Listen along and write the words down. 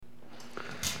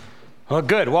Well,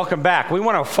 good. Welcome back. We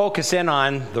want to focus in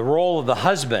on the role of the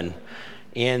husband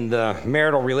in the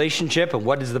marital relationship and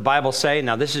what does the Bible say.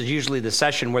 Now, this is usually the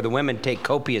session where the women take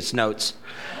copious notes,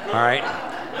 all right?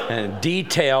 And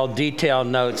detailed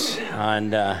notes.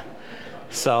 And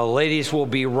so ladies will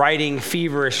be writing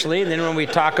feverishly. And then when we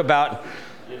talk about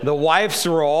the wife's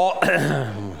role,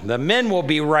 the men will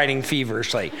be writing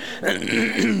feverishly.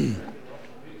 You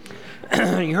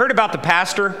heard about the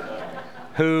pastor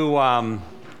who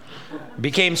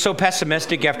became so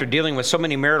pessimistic after dealing with so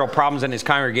many marital problems in his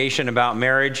congregation about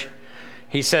marriage.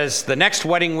 He says, the next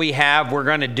wedding we have, we're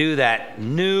going to do that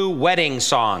new wedding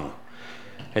song.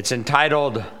 It's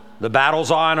entitled, "The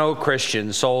Battle's On, O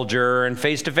Christian Soldier, and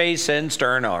Face to Face in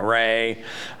Stern Array."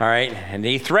 All right, and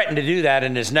he threatened to do that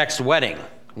in his next wedding.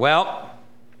 Well,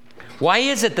 why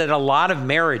is it that a lot of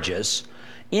marriages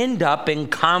end up in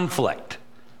conflict?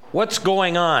 What's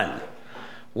going on?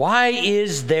 Why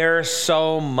is there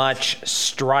so much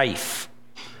strife?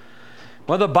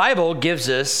 Well, the Bible gives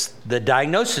us the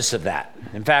diagnosis of that.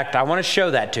 In fact, I want to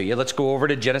show that to you. Let's go over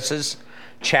to Genesis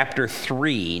chapter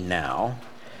 3 now.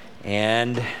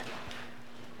 And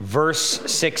verse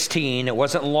 16, it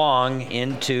wasn't long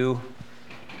into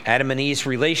Adam and Eve's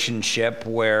relationship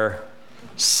where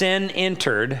sin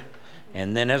entered,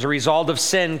 and then as a result of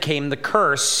sin came the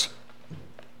curse.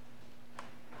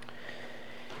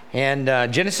 And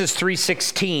Genesis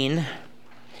 3:16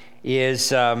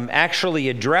 is actually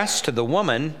addressed to the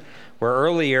woman, where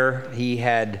earlier he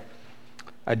had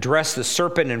addressed the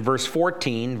serpent in verse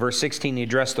 14. Verse 16, he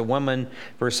addressed the woman.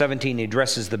 Verse 17, he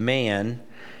addresses the man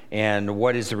and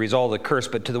what is the result of the curse.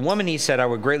 But to the woman he said, "I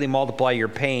would greatly multiply your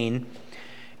pain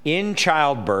in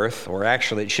childbirth," or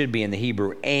actually it should be in the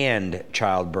Hebrew, "and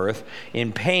childbirth.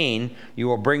 In pain you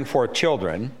will bring forth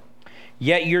children.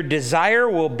 Yet your desire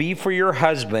will be for your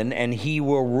husband, and he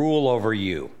will rule over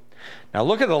you." Now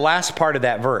look at the last part of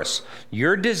that verse.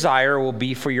 Your desire will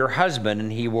be for your husband,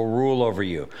 and he will rule over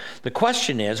you. The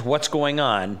question is, what's going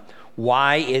on?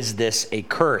 Why is this a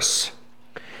curse?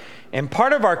 And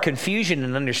part of our confusion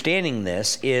in understanding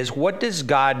this is, what does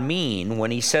God mean when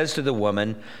he says to the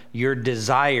woman, "Your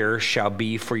desire shall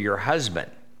be for your husband"?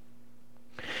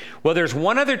 Well, there's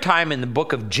one other time in the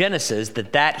book of Genesis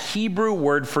that Hebrew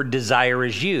word for desire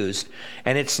is used,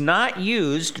 and it's not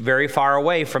used very far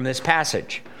away from this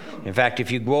passage. In fact,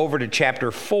 if you go over to chapter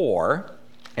 4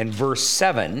 and verse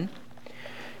 7,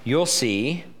 you'll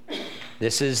see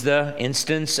this is the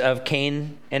instance of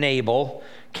Cain and Abel.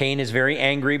 Cain is very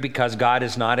angry because God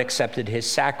has not accepted his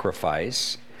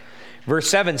sacrifice. Verse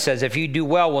 7 says, "If you do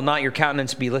well, will not your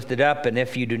countenance be lifted up? And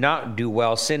if you do not do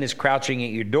well, sin is crouching at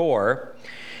your door.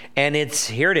 And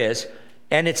here it is,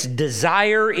 and its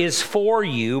desire is for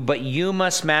you, but you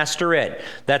must master it."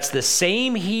 That's the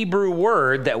same Hebrew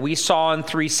word that we saw in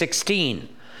 3:16.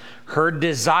 Her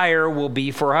desire will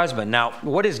be for her husband. Now,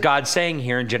 what is God saying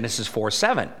here in Genesis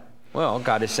 4:7? Well,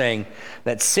 God is saying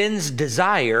that sin's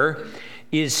desire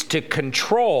is to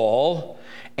control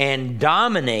and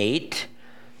dominate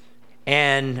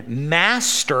and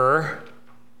master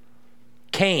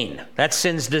Cain. That's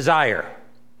sin's desire.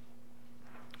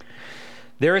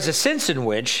 There is a sense in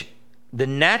which the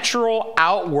natural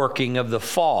outworking of the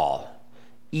fall,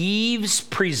 Eve's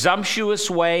presumptuous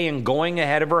way in going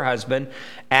ahead of her husband,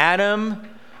 Adam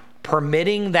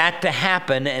permitting that to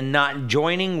happen and not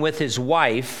joining with his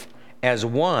wife as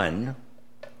one,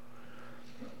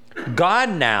 God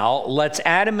now lets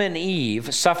Adam and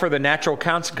Eve suffer the natural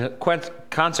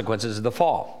consequences of the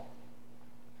fall.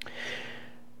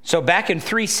 So back in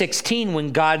 3:16,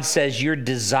 when God says, "Your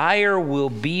desire will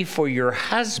be for your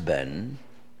husband,"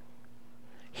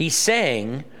 he's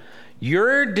saying,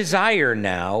 your desire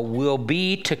now will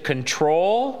be to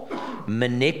control,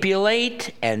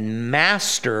 manipulate, and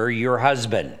master your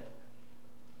husband.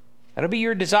 That'll be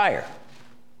your desire.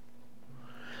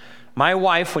 My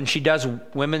wife, when she does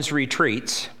women's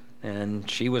retreats, and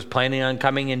she was planning on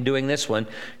coming and doing this one,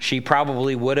 she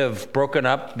probably would have broken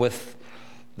up with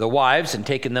the wives and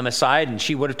taken them aside, and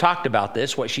she would have talked about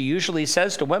this. What she usually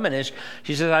says to women is,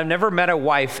 she says, "I've never met a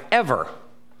wife ever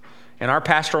in our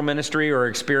pastoral ministry or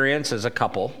experience as a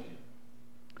couple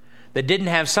that didn't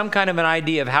have some kind of an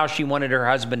idea of how she wanted her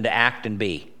husband to act and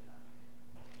be."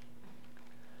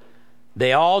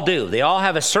 They all do. They all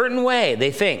have a certain way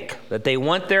they think that they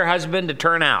want their husband to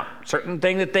turn out, certain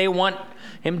thing that they want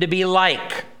him to be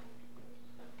like.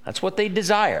 That's what they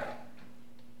desire.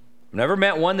 I've never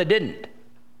met one that didn't.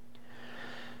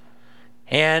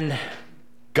 And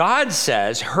God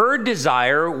says her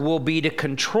desire will be to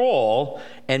control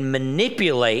and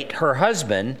manipulate her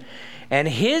husband, and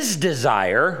his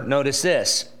desire, notice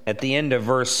this, at the end of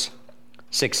verse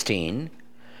 16,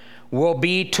 will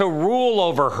be to rule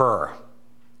over her.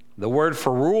 The word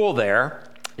for rule there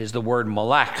is the word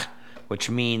malek, which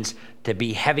means to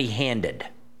be heavy-handed.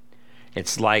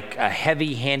 It's like a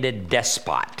heavy-handed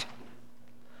despot.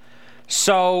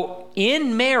 So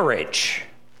in marriage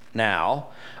now,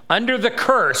 under the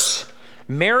curse,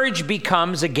 marriage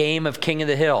becomes a game of king of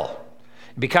the hill.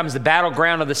 It becomes the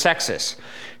battleground of the sexes.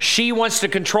 She wants to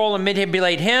control and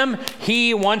manipulate him.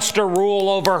 He wants to rule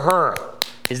over her,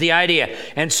 is the idea.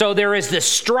 And so there is this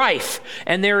strife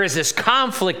and there is this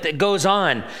conflict that goes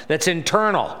on that's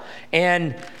internal.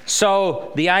 And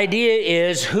so the idea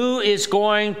is whose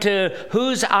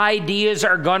ideas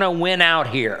are going to win out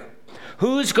here?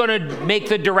 Who's going to make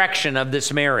the direction of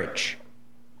this marriage?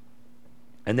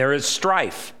 And there is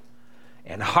strife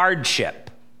and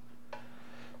hardship.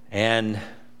 And,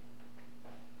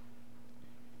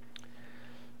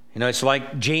 it's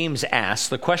like James asked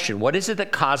the question, what is it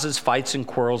that causes fights and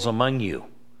quarrels among you?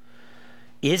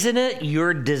 Isn't it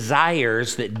your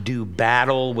desires that do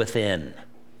battle within?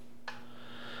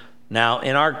 Now,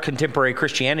 in our contemporary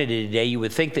Christianity today, you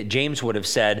would think that James would have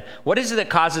said, what is it that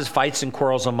causes fights and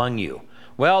quarrels among you?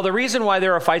 Well, the reason why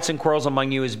there are fights and quarrels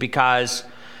among you is because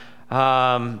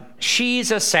she's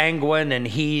a sanguine and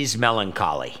he's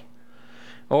melancholy.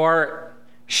 Or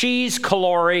she's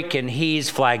choleric and he's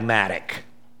phlegmatic.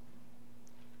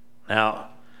 Now,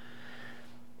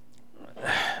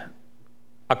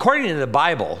 according to the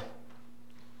Bible,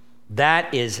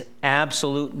 that is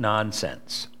absolute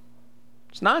nonsense.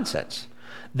 It's nonsense.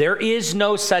 There is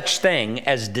no such thing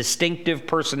as distinctive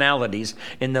personalities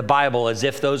in the Bible as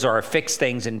if those are fixed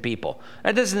things in people.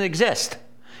 That doesn't exist.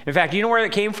 In fact, you know where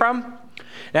it came from?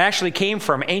 It actually came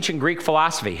from ancient Greek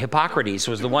philosophy. Hippocrates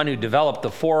was the one who developed the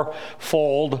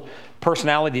fourfold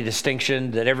personality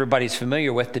distinction that everybody's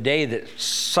familiar with today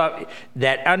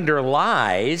that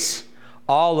underlies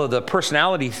all of the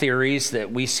personality theories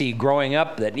that we see growing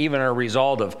up that even are a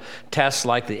result of tests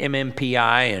like the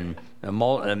MMPI and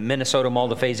Minnesota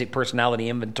Multiphasic Personality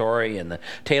Inventory and the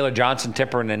Taylor-Johnson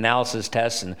Temperament Analysis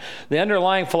Test. And the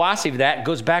underlying philosophy of that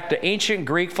goes back to ancient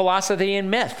Greek philosophy and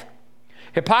myth.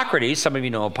 Hippocrates, some of you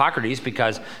know Hippocrates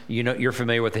because you're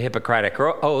familiar with the Hippocratic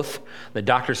Oath that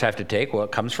doctors have to take. Well,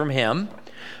 it comes from him.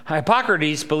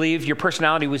 Hippocrates believed your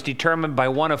personality was determined by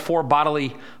one of four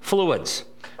bodily fluids: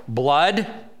 blood,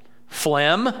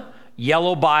 phlegm,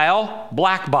 yellow bile,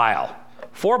 black bile.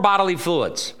 4 bodily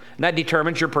fluids. And that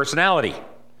determines your personality.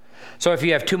 So if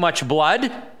you have too much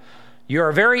blood, you're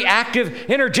a very active,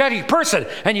 energetic person,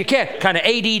 and you can't, kind of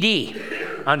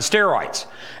ADD on steroids.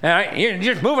 You're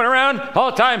just moving around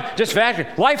all the time, just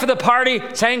life of the party,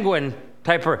 sanguine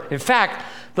type of. In fact,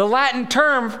 the Latin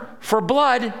term for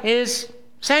blood is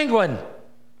sanguine.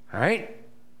 All right?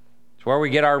 It's where we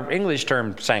get our English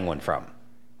term sanguine from.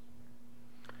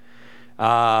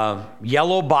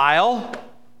 Yellow bile,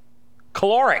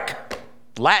 choleric,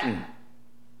 Latin.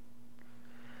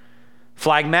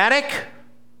 Phlegmatic,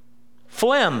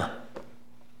 phlegm.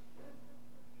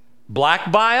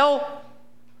 Black bile,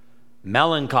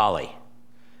 melancholy.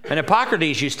 And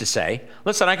Hippocrates used to say,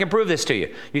 listen, I can prove this to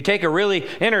you. You take a really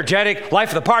energetic, life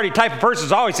of the party type of person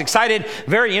who's always excited,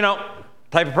 very,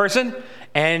 type of person,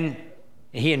 and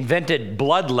he invented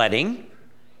bloodletting.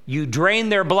 You drain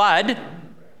their blood.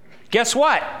 Guess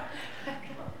what?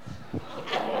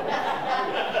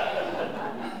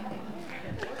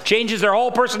 Changes their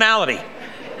whole personality.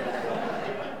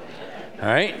 All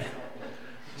right?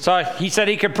 So he said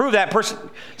he could prove that person.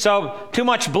 So too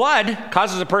much blood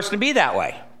causes a person to be that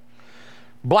way.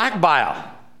 Black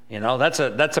bile, that's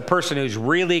a person who's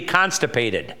really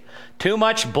constipated. Too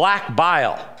much black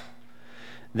bile.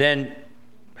 Then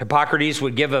Hippocrates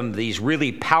would give him these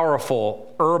really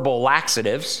powerful herbal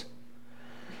laxatives.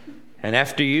 And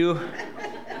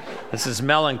this is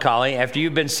melancholy, after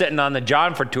you've been sitting on the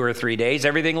john for 2 or 3 days,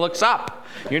 everything looks up.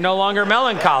 You're no longer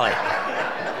melancholy.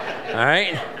 All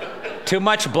right? Too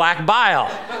much black bile.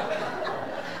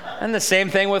 And the same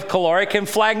thing with choleric and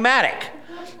phlegmatic.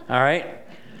 All right?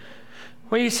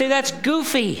 Well, you say that's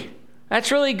goofy.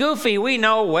 That's really goofy. We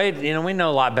know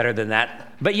a lot better than that.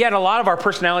 But yet a lot of our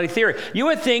personality theory, you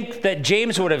would think that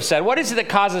James would have said, what is it that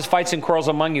causes fights and quarrels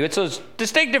among you? It's those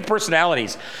distinctive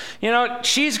personalities.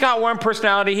 She's got one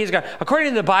personality, he's got. According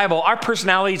to the Bible, our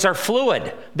personalities are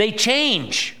fluid. They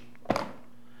change. All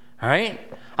right?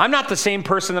 I'm not the same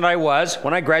person that I was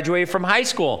when I graduated from high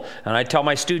school. And I tell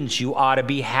my students, you ought to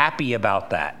be happy about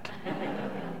that.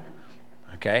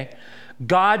 Okay?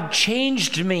 God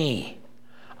changed me.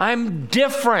 I'm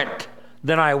different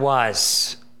than I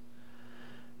was.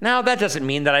 Now, that doesn't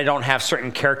mean that I don't have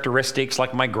certain characteristics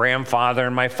like my grandfather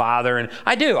and my father, and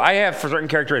I do. I have certain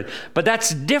characteristics, but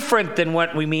that's different than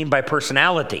what we mean by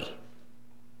personality.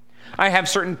 I have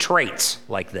certain traits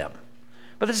like them,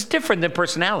 but that's different than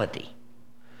personality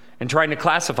and trying to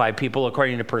classify people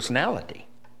according to personality.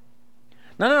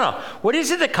 No. What is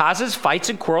it that causes fights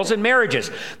and quarrels in marriages?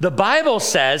 The Bible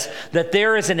says that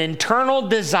there is an internal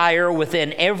desire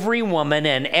within every woman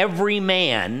and every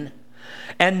man.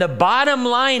 And the bottom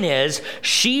line is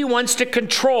she wants to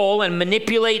control and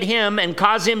manipulate him and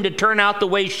cause him to turn out the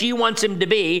way she wants him to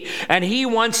be. And he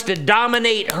wants to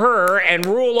dominate her and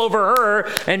rule over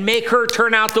her and make her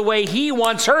turn out the way he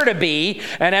wants her to be.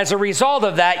 And as a result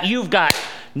of that,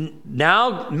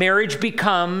 now marriage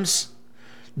becomes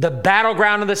the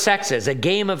battleground of the sexes, a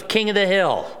game of king of the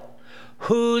hill.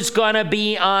 Who's going to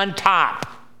be on top?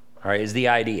 All right, is the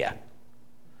idea.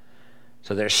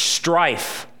 So there's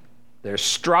strife. There's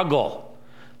struggle.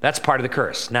 That's part of the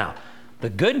curse. Now, the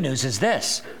good news is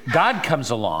this. God comes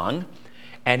along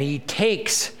and he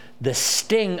takes the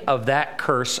sting of that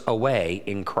curse away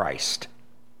in Christ.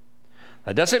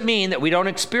 That doesn't mean that we don't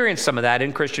experience some of that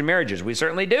in Christian marriages. We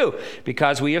certainly do,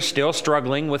 because we are still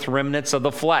struggling with remnants of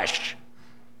the flesh.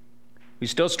 We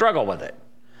still struggle with it.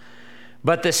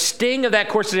 But the sting of that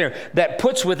curse that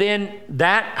puts within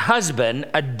that husband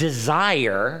a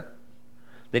desire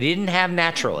that he didn't have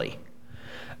naturally,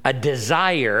 a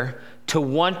desire to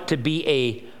want to be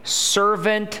a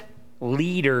servant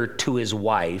leader to his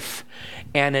wife,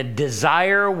 and a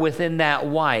desire within that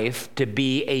wife to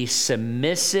be a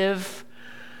submissive,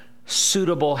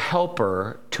 suitable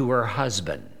helper to her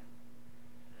husband.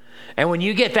 And when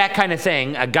you get that kind of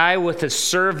thing, a guy with a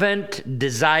servant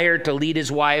desire to lead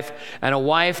his wife and a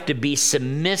wife to be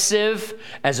submissive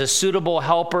as a suitable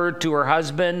helper to her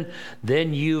husband,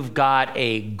 then you've got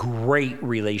a great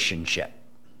relationship.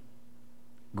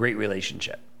 Great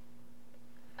relationship.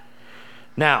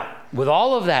 Now, with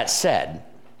all of that said,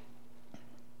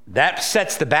 that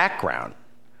sets the background.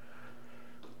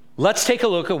 Let's take a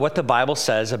look at what the Bible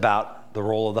says about the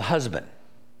role of the husband.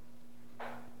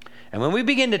 And when we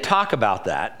begin to talk about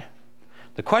that,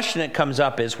 the question that comes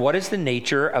up is, what is the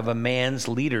nature of a man's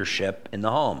leadership in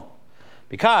the home?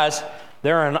 Because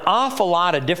there are an awful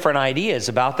lot of different ideas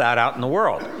about that out in the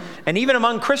world. And even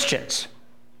among Christians.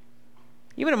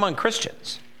 Even among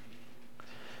Christians.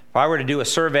 If I were to do a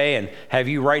survey and have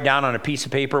you write down on a piece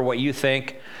of paper what you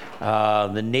think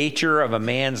the nature of a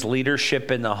man's leadership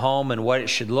in the home and what it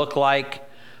should look like,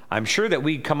 I'm sure that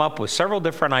we'd come up with several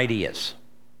different ideas,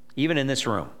 even in this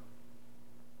room.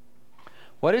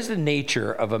 What is the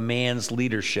nature of a man's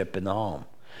leadership in the home?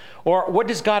 Or what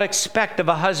does God expect of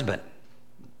a husband?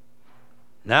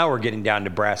 Now we're getting down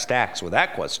to brass tacks with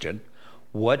that question.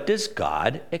 What does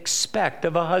God expect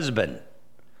of a husband?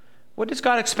 What does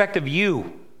God expect of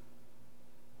you?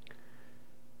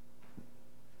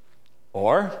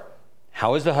 Or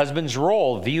how is the husband's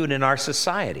role viewed in our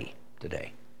society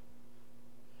today?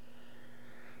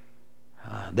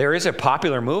 There is a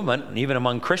popular movement, even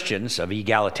among Christians, of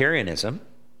egalitarianism.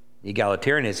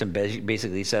 Egalitarianism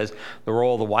basically says the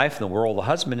role of the wife and the role of the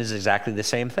husband is exactly the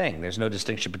same thing. There's no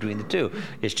distinction between the two.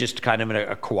 It's just kind of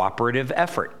a cooperative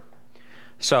effort.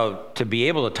 So to be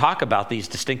able to talk about these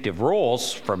distinctive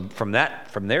roles from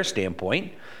their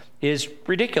standpoint is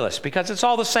ridiculous, because it's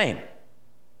all the same.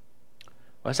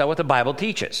 Well, is that what the Bible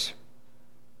teaches?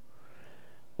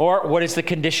 Or what is the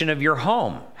condition of your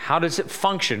home? How does it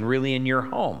function really in your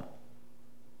home?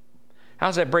 How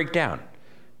does that break down?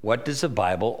 What does the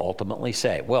Bible ultimately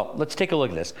say? Well, let's take a look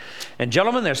at this. And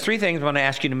gentlemen, there's 3 things I want to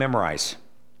ask you to memorize.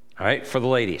 All right, for the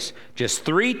ladies. Just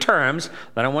 3 terms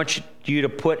that I want you to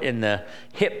put in the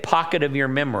hip pocket of your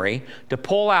memory to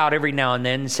pull out every now and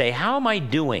then and say, how am I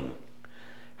doing?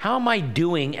 How am I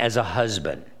doing as a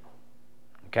husband?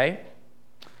 Okay?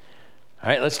 All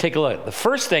right, let's take a look. The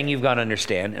first thing you've got to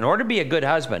understand, in order to be a good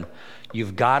husband,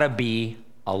 you've got to be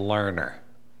a learner.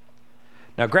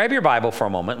 Now grab your Bible for a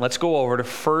moment. Let's go over to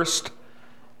 1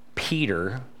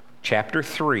 Peter chapter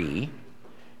 3,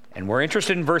 and we're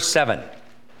interested in verse 7.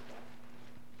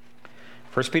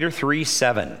 1 Peter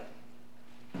 3:7.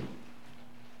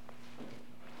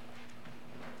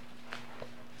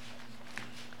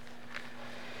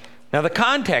 Now the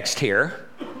context here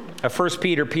of 1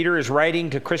 Peter is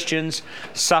writing to Christians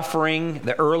suffering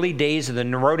the early days of the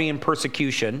Neronian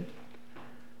persecution.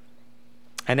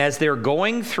 And as they're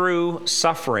going through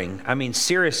suffering, I mean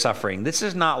serious suffering, this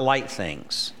is not light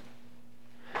things.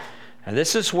 And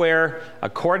this is where,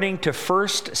 according to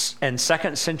 1st and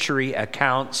 2nd century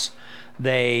accounts,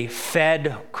 they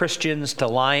fed Christians to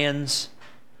lions.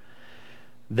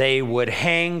 They would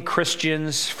hang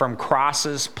Christians from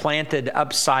crosses planted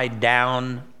upside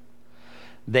down.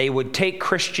 They would take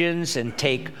Christians and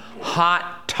take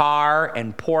hot tar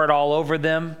and pour it all over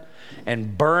them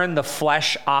and burn the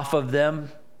flesh off of them.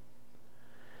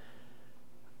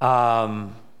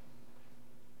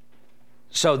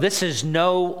 So this is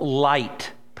no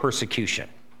light persecution.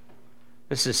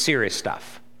 This is serious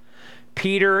stuff.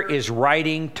 Peter is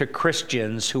writing to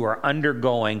Christians who are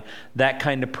undergoing that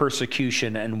kind of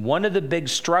persecution. And one of the big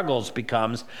struggles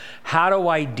becomes, how do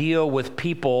I deal with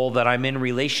people that I'm in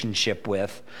relationship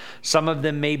with? Some of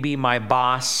them may be my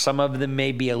boss. Some of them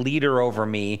may be a leader over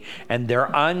me, and they're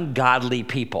ungodly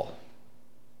people.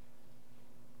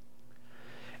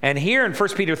 And here in 1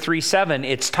 Peter 3:7,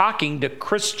 it's talking to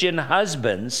Christian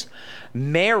husbands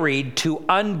married to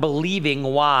unbelieving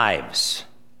wives.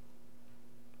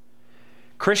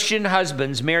 Christian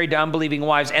husbands married to unbelieving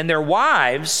wives, and their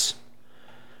wives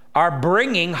are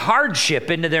bringing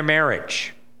hardship into their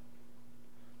marriage.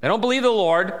 They don't believe the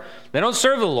Lord. They don't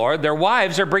serve the Lord. Their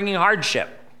wives are bringing hardship.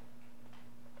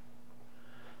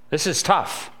 This is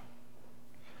tough.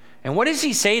 And what does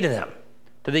he say to them,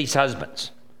 to these husbands?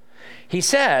 He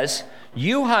says,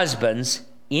 you husbands,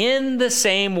 in the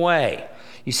same way.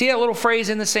 You see that little phrase,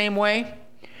 in the same way?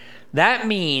 That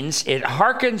means it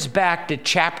harkens back to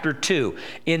chapter 2.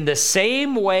 In the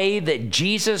same way that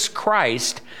Jesus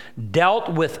Christ dealt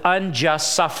with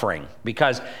unjust suffering,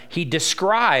 because he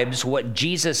describes what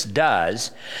Jesus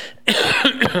does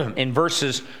in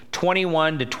verses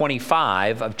 21 to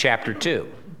 25 of chapter 2.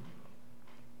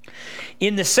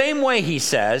 In the same way, he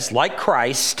says, like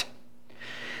Christ,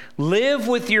 live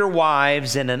with your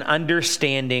wives in an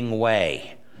understanding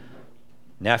way.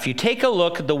 Now, if you take a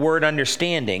look at the word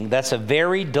understanding, that's a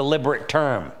very deliberate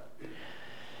term.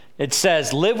 It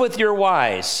says, live with your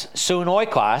wives.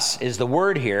 Sunoikos is the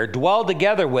word here. Dwell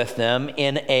together with them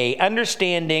in a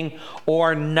understanding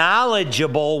or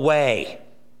knowledgeable way.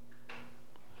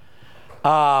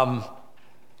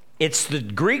 It's the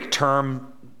Greek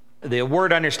term, the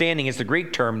word understanding is the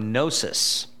Greek term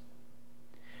gnosis.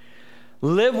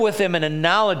 Live with them in a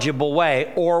knowledgeable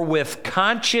way or with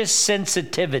conscious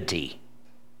sensitivity.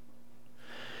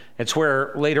 It's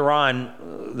where later on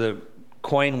the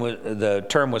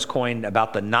term was coined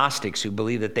about the Gnostics who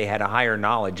believed that they had a higher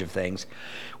knowledge of things.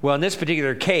 Well, in this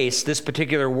particular case, this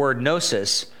particular word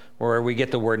gnosis, where we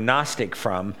get the word Gnostic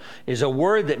from, is a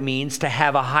word that means to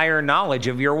have a higher knowledge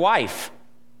of your wife.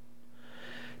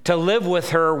 To live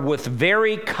with her with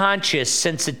very conscious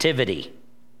sensitivity.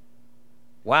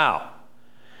 Wow.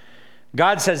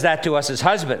 God says that to us as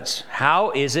husbands.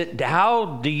 How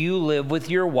do you live with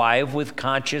your wife with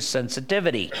conscious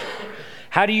sensitivity?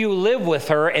 How do you live with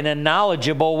her in a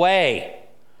knowledgeable way?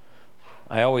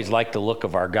 I always like the look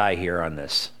of our guy here on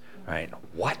this, right?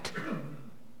 What?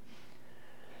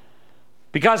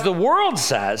 Because the world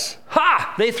says,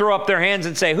 they throw up their hands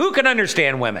and say, who can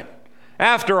understand women?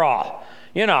 After all,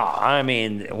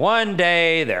 one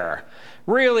day they're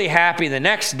really happy, the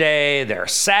next day they're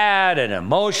sad and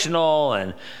emotional,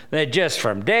 and they just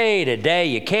from day to day,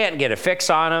 you can't get a fix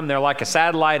on them. They're like a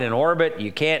satellite in orbit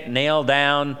you can't nail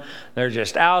down. They're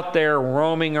just out there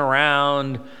roaming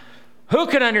around. Who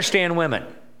can understand women?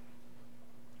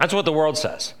 That's what the world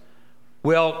says.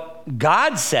 Well,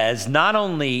 God says not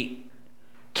only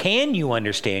can you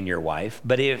understand your wife,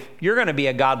 but if you're going to be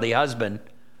a godly husband,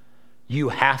 you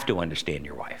have to understand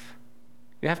your wife.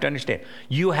 You have to understand.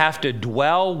 You have to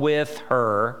dwell with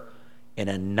her in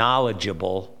a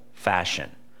knowledgeable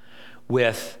fashion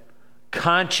with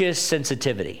conscious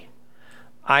sensitivity.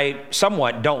 I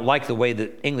somewhat don't like the way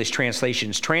that English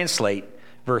translations translate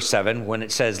verse 7 when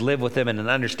it says live with them in an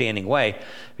understanding way,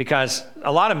 because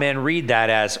a lot of men read that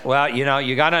as, well,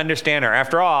 you got to understand her.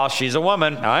 After all, she's a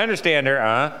woman. I understand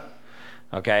her.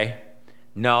 Okay.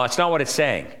 No, it's not what it's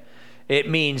saying. It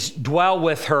means dwell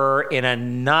with her in a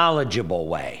knowledgeable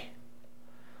way.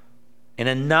 In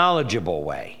a knowledgeable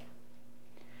way.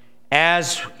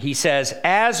 As, he says,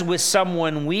 as with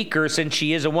someone weaker since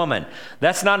she is a woman.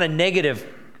 That's not a negative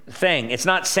thing. It's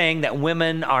not saying that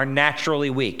women are naturally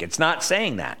weak. It's not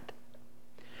saying that.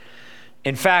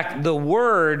 In fact, the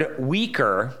word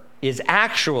weaker is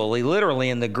actually, literally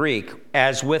in the Greek,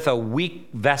 as with a weak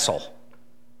vessel.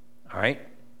 All right?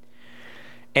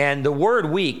 And the word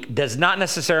weak does not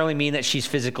necessarily mean that she's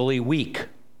physically weak.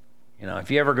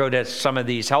 If you ever go to some of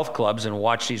these health clubs and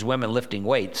watch these women lifting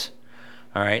weights,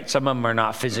 all right, some of them are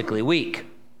not physically weak.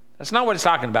 That's not what it's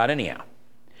talking about anyhow.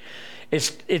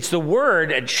 It's the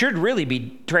word, it should really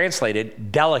be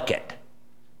translated delicate,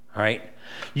 all right?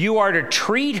 You are to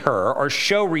treat her or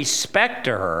show respect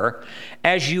to her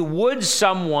as you would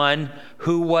someone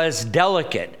who was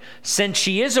delicate. Since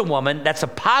she is a woman, that's a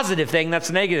positive thing, that's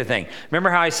a negative thing. Remember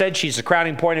how I said she's the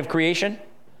crowning point of creation?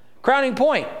 Crowning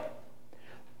point.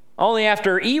 Only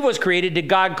after Eve was created did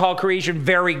God call creation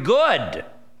very good.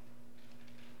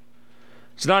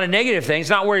 It's not a negative thing. It's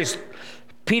not where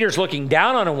Peter's looking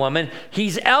down on a woman.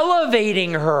 He's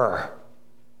elevating her.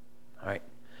 All right.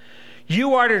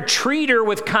 You are to treat her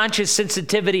with conscious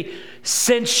sensitivity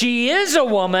since she is a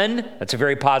woman. That's a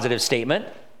very positive statement.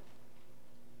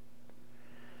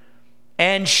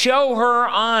 And show her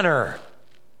honor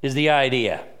is the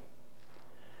idea.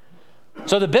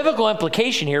 So the biblical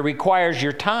implication here requires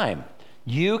your time.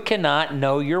 You cannot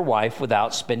know your wife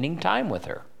without spending time with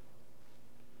her.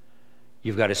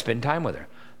 You've got to spend time with her.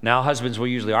 Now, husbands will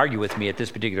usually argue with me at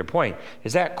this particular point.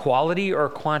 Is that quality or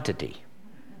quantity?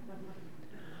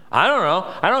 I don't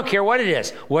know. I don't care what it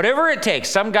is. Whatever it takes.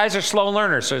 Some guys are slow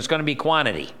learners, so it's going to be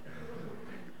quantity.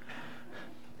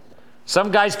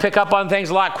 Some guys pick up on things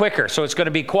a lot quicker, so it's going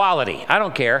to be quality. I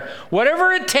don't care.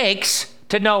 Whatever it takes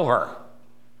to know her.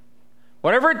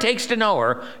 Whatever it takes to know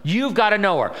her, you've got to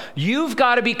know her. You've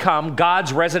got to become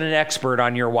God's resident expert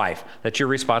on your wife. That's your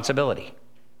responsibility.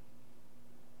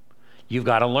 You've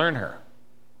got to learn her.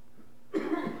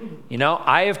 You know,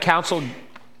 I have counseled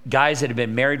guys that have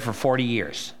been married for 40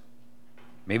 years.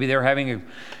 Maybe they're having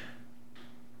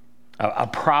a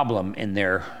problem in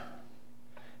their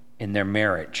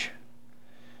marriage.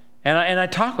 And I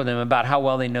talk with them about how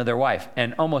well they know their wife.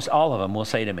 And almost all of them will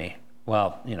say to me,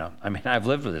 well, you know, I mean, I've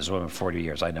lived with this woman for 40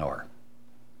 years. I know her.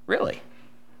 Really?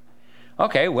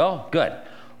 Okay, well, good.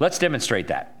 Let's demonstrate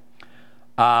that.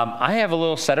 I have a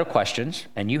little set of questions,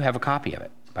 and you have a copy of it,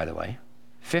 by the way.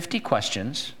 50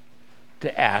 questions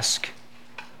to ask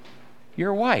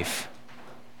your wife.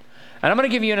 And I'm going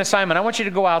to give you an assignment. I want you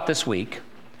to go out this week.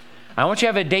 I want you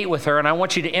to have a date with her, and I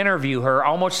want you to interview her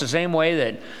almost the same way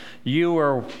that you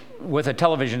were with a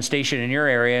television station in your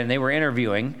area and they were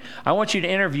interviewing. I want you to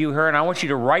interview her, and I want you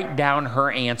to write down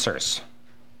her answers.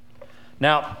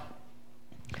 Now,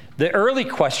 the early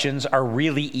questions are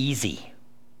really easy.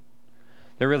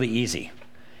 They're really easy.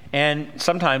 And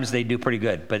sometimes they do pretty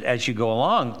good. But as you go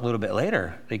along a little bit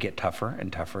later, they get tougher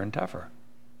and tougher and tougher.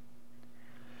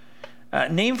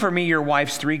 Name for me your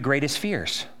wife's 3 greatest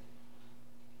fears.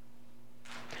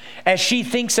 As she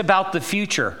thinks about the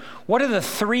future, what are the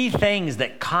 3 things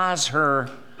that cause her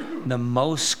the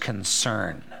most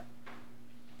concern?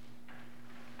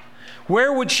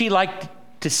 Where would she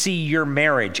like to see your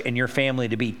marriage and your family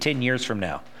to be 10 years from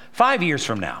now, 5 years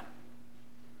from now?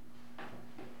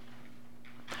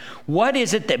 What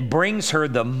is it that brings her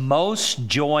the most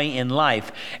joy in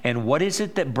life? And what is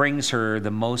it that brings her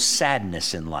the most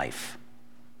sadness in life?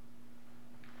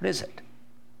 What is it?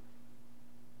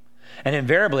 And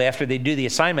invariably, after they do the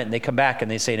assignment, they come back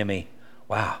and they say to me,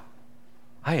 wow,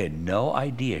 I had no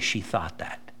idea she thought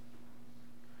that.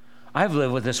 I've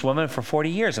lived with this woman for 40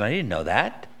 years and I didn't know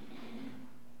that.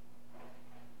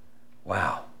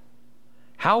 Wow.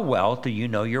 How well do you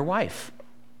know your wife?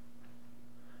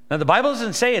 Now, the Bible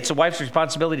doesn't say it's a wife's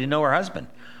responsibility to know her husband,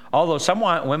 although some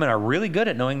women are really good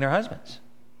at knowing their husbands.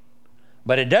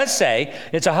 But it does say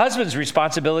it's a husband's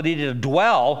responsibility to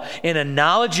dwell in a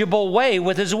knowledgeable way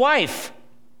with his wife.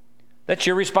 That's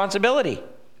your responsibility.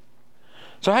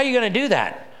 So how are you going to do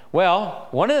that? Well,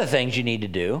 one of the things you need to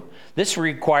do, this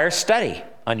requires study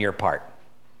on your part.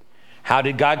 How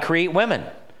did God create women?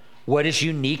 What is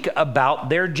unique about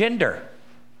their gender?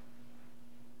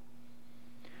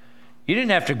 You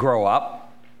didn't have to grow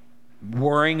up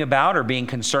worrying about or being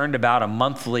concerned about a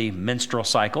monthly menstrual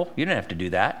cycle. You didn't have to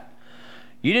do that.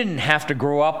 You didn't have to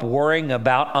grow up worrying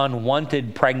about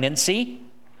unwanted pregnancy.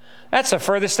 That's the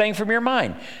furthest thing from your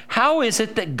mind. How is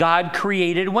it that God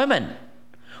created women?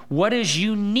 What is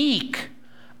unique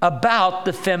about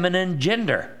the feminine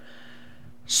gender?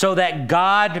 So that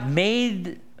God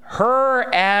made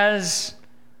her as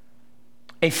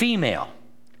a female,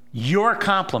 your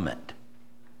complement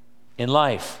in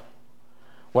life.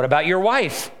 What about your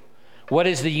wife? What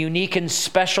is the unique and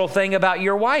special thing about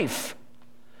your wife?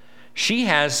 She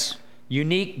has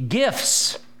unique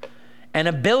gifts and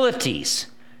abilities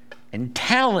and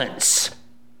talents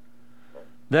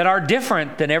that are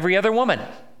different than every other woman,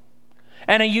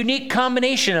 and a unique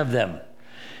combination of them.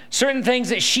 Certain things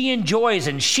that she enjoys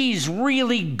and she's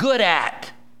really good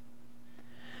at.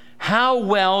 How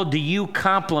well do you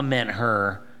complement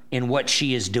her in what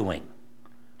she is doing?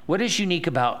 What is unique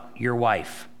about your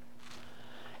wife?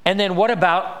 And then what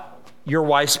about your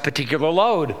wife's particular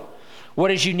load?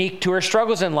 What is unique to her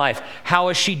struggles in life? How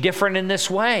is she different in this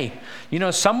way? You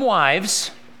know, some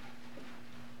wives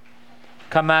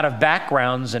come out of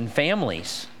backgrounds and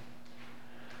families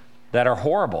that are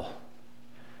horrible.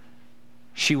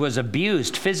 She was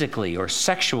abused physically or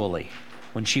sexually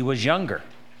when she was younger.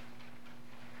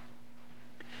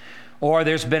 Or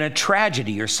there's been a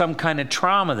tragedy or some kind of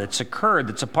trauma that's occurred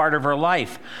that's a part of her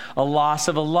life. A loss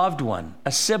of a loved one,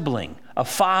 a sibling, a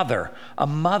father, a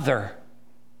mother.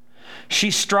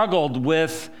 She struggled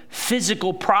with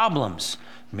physical problems,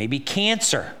 maybe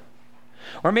cancer.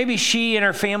 Or maybe she and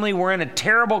her family were in a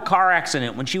terrible car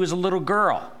accident when she was a little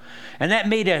girl, and that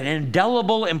made an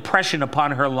indelible impression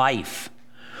upon her life.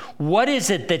 What is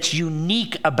it that's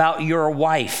unique about your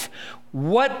wife?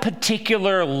 What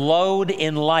particular load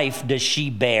in life does she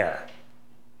bear?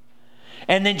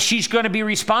 And then she's going to be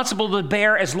responsible to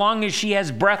bear as long as she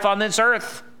has breath on this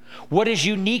earth. What is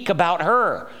unique about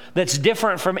her that's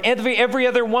different from every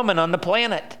other woman on the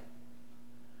planet?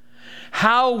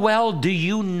 How well do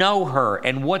you know her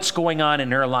and what's going on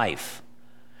in her life?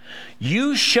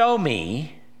 You show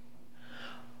me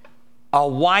a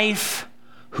wife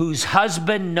whose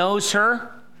husband knows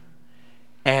her,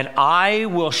 and I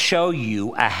will show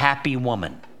you a happy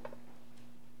woman.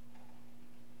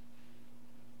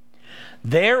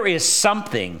 There is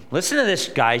something, listen to this,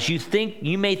 guys,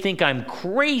 you may think I'm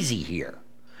crazy here,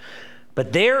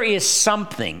 but there is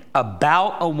something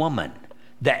about a woman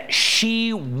that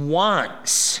she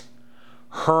wants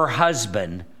her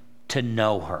husband to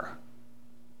know her.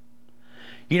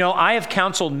 You know, I have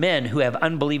counseled men who have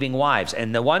unbelieving wives,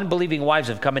 and the unbelieving wives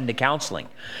have come into counseling.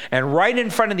 And right in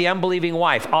front of the unbelieving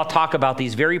wife, I'll talk about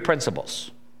these very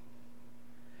principles.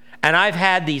 And I've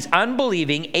had these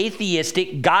unbelieving,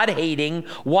 atheistic, God-hating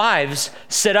wives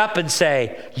sit up and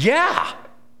say, yeah.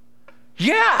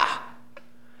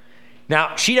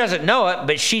 Now, she doesn't know it,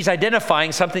 but she's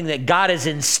identifying something that God has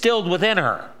instilled within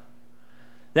her.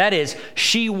 That is,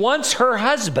 she wants her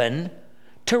husband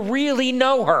to really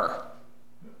know her.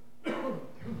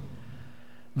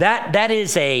 That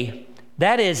is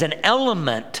an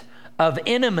element of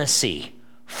intimacy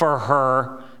for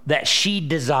her that she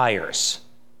desires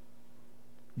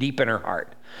deep in her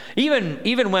heart.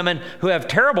 Even women who have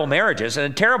terrible marriages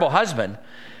and a terrible husband,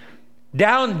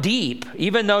 down deep,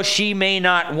 even though she may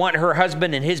not want her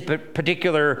husband in his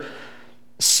particular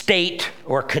state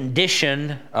or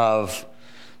condition of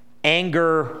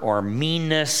anger or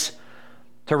meanness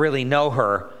to really know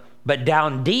her, but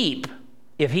down deep,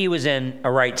 if he was in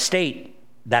a right state,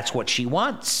 that's what she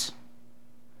wants.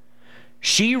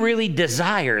 She really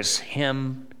desires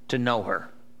him to know her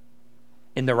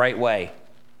in the right way.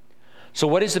 So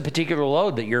what is the particular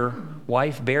load that your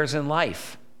wife bears in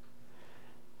life?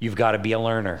 You've got to be a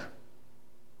learner.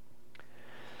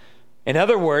 In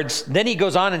other words, then he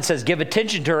goes on and says, give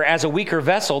attention to her as a weaker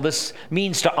vessel. This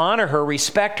means to honor her,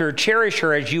 respect her, cherish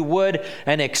her as you would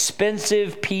an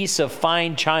expensive piece of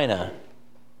fine china.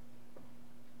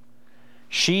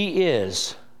 She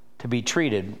is to be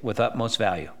treated with utmost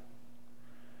value.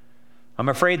 I'm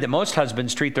afraid that most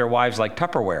husbands treat their wives like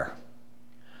Tupperware,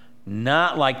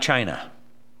 not like china.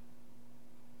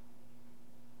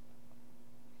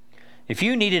 If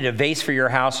you needed a vase for your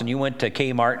house and you went to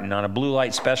Kmart and on a blue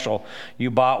light special,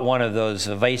 you bought one of those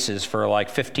vases for like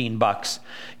 $15,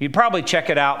 you'd probably check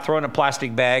it out, throw it in a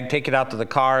plastic bag, take it out to the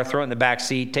car, throw it in the back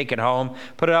seat, take it home,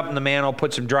 put it up in the mantle,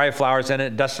 put some dry flowers in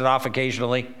it, dust it off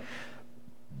occasionally.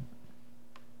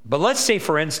 But let's say,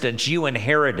 for instance, you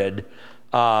inherited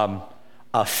a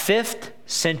 5th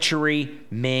century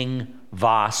Ming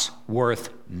vase worth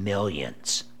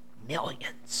millions.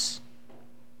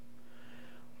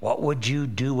 What would you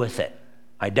do with it?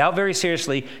 I doubt very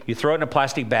seriously you throw it in a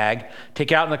plastic bag,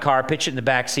 take it out in the car, pitch it in the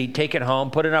back seat, take it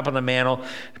home, put it up on the mantle,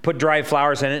 put dried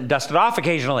flowers in it, and dust it off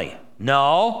occasionally.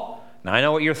 No. Now, I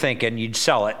know what you're thinking. You'd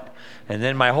sell it. And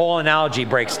then my whole analogy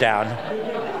breaks down.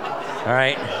 All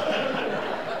right?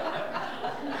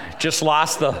 Just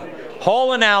lost the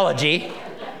whole analogy.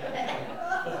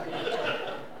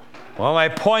 Well, my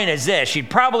point is this. You'd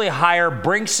probably hire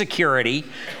Brink Security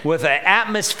with an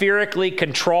atmospherically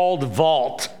controlled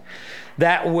vault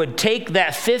that would take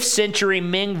that 5th century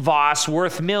Ming vase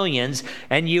worth millions,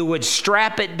 and you would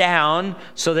strap it down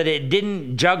so that it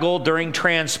didn't juggle during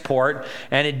transport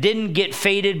and it didn't get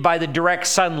faded by the direct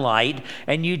sunlight,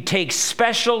 and you'd take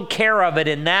special care of it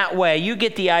in that way. You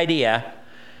get the idea.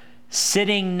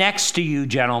 Sitting next to you,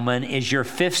 gentlemen, is your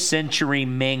 5th century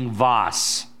Ming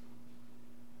vase.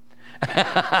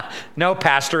 No,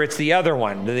 Pastor, it's the other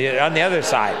one, on the other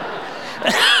side.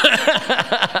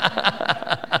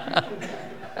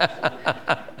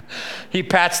 He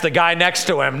pats the guy next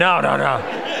to him. No.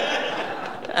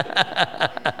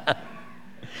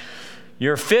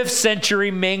 Your 5th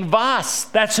century Ming Vos.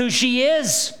 That's who she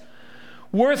is.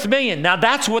 Worth million. Now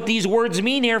that's what these words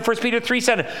mean here in 1 Peter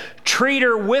 3:7. Treat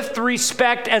her with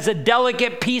respect as a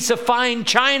delicate piece of fine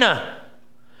china.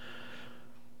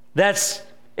 That's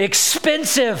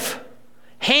expensive,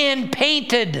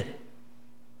 hand-painted.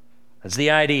 That's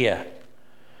the idea.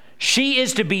 She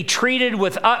is to be treated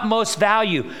with utmost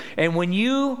value. And when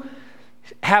you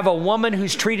have a woman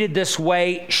who's treated this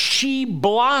way, she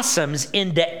blossoms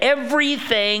into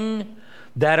everything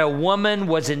that a woman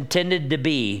was intended to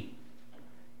be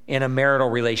in a marital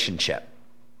relationship.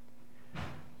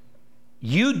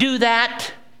 You do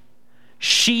that,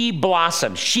 she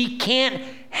blossoms. She can't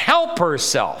help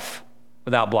herself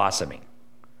without blossoming.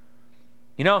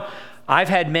 You know, I've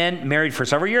had men married for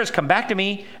several years come back to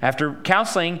me after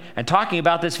counseling and talking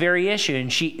about this very issue,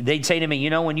 and they'd say to me, you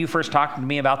know, when you first talked to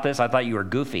me about this, I thought you were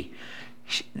goofy.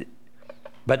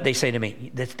 But they say to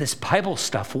me, this Bible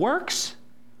stuff works.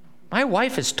 My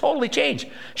wife has totally changed.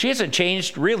 She hasn't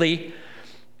changed really.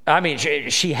 I mean,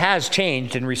 she has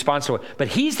changed in response to it, but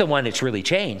he's the one that's really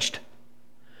changed.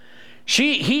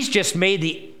 He's just made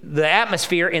the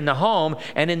atmosphere in the home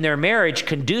and in their marriage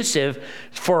conducive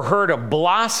for her to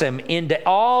blossom into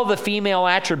all the female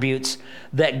attributes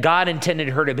that God intended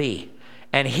her to be.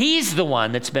 And he's the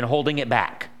one that's been holding it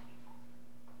back.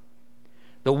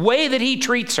 The way that he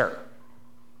treats her.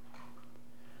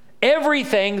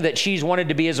 Everything that she's wanted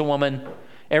to be as a woman,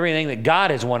 everything that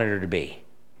God has wanted her to be.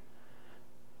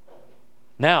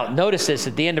 Now, notice this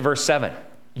at the end of verse 7.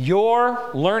 Your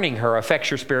learning her affects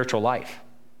your spiritual life.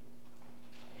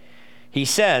 He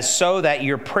says, so that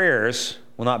your prayers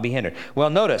will not be hindered. Well,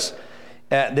 notice,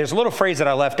 there's a little phrase that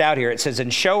I left out here. It says,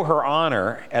 and show her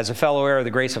honor as a fellow heir of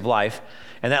the grace of life.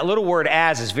 And that little word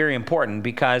as is very important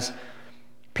because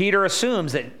Peter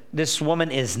assumes that this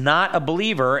woman is not a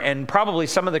believer, and probably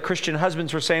some of the Christian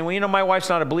husbands were saying, well, you know, my wife's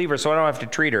not a believer, so I don't have to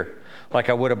treat her like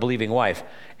I would a believing wife.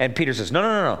 And Peter says,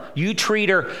 no. You treat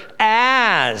her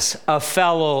as a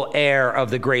fellow heir of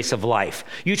the grace of life.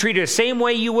 You treat her the same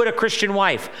way you would a Christian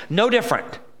wife. No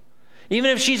different. Even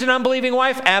if she's an unbelieving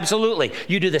wife, absolutely.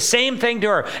 You do the same thing to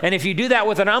her. And if you do that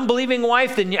with an unbelieving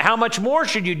wife, then how much more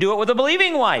should you do it with a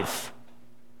believing wife?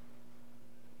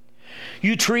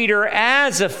 You treat her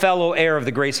as a fellow heir of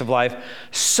the grace of life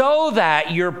so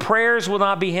that your prayers will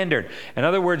not be hindered. In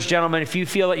other words, gentlemen, if you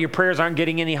feel that your prayers aren't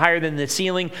getting any higher than the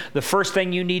ceiling, the first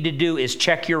thing you need to do is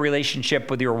check your relationship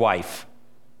with your wife.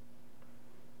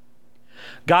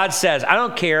 God says, I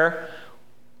don't care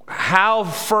how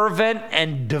fervent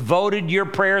and devoted your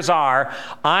prayers are,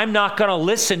 I'm not going to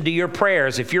listen to your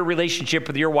prayers if your relationship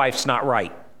with your wife's not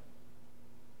right.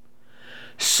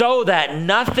 So that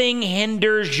nothing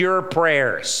hinders your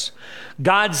prayers.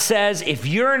 God says, if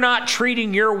you're not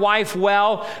treating your wife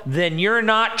well, then you're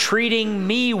not treating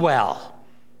me well.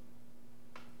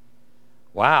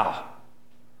 Wow.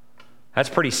 That's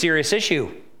a pretty serious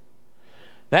issue.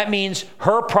 That means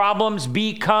her problems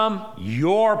become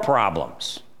your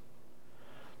problems.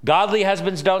 Godly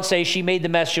husbands don't say, she made the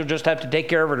mess, she'll just have to take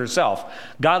care of it herself.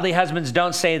 Godly husbands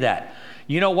don't say that.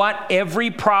 You know what?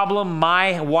 Every problem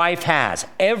my wife has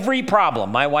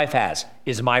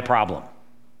is my problem.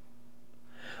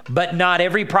 But not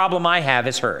every problem I have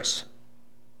is hers.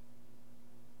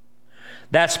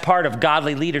 That's part of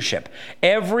godly leadership.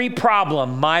 Every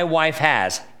problem my wife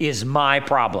has is my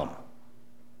problem.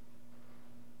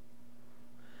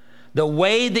 The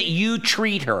way that you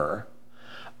treat her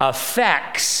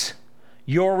affects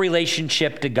your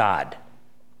relationship to God.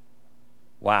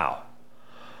 Wow.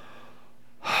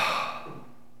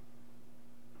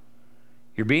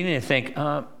 You're beginning to think,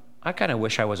 I kind of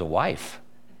wish I was a wife.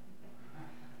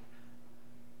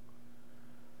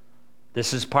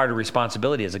 This is part of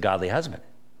responsibility as a godly husband.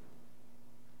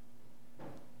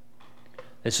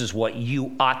 This is what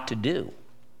you ought to do.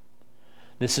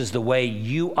 This is the way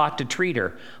you ought to treat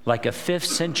her, like a 5th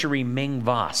century Ming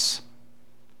Vos.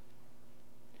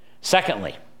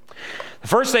 Secondly, the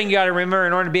first thing you got to remember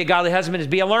in order to be a godly husband is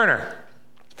be a learner.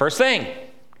 First thing.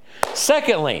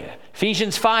 Secondly,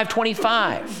 Ephesians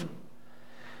 5:25.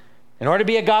 In order to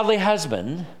be a godly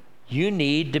husband, you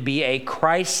need to be a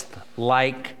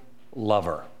Christ-like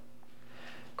lover.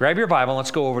 Grab your Bible,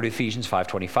 let's go over to Ephesians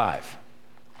 5:25.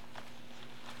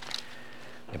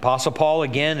 The Apostle Paul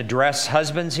again addressed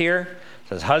husbands here.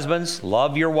 Says, husbands,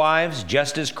 love your wives,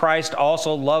 just as Christ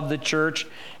also loved the church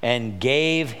and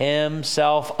gave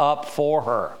himself up for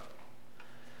her.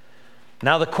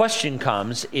 Now the question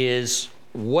comes is,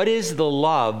 what is the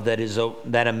love that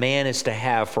a man is to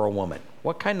have for a woman?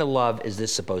 What kind of love is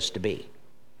this supposed to be?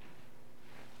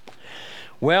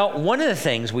 Well, one of the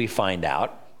things we find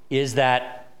out is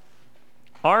that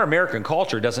our American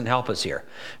culture doesn't help us here,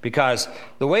 because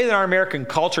the way that our American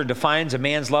culture defines a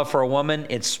man's love for a woman,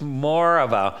 it's more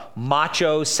of a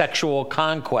macho sexual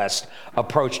conquest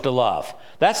approach to love.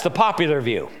 That's the popular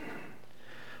view.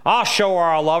 I'll show her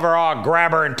I love her, I'll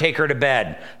grab her and take her to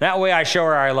bed. That way I show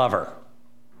her I love her.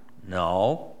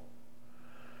 No,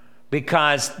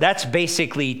 because that's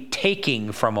basically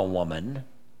taking from a woman,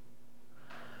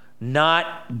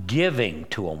 not giving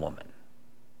to a woman.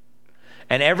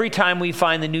 And every time we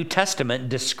find the New Testament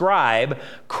describe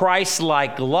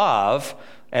Christ-like love,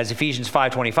 as Ephesians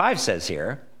 5:25 says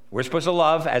here, we're supposed to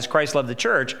love as Christ loved the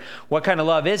church. What kind of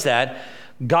love is that?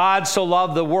 God so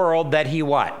loved the world that he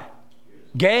what?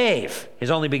 Gave his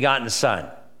only begotten Son.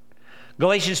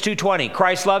 Galatians 2:20,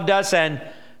 Christ loved us and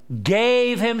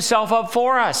gave himself up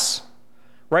for us.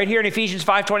 Right here in Ephesians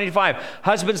 5:25,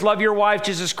 husbands, love your wife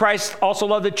just as Christ also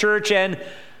loved the church and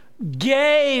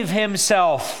gave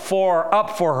himself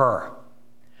up for her.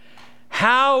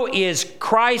 How is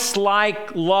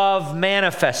Christ-like love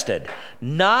manifested?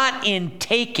 Not in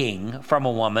taking from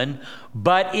a woman,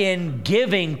 but in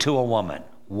giving to a woman.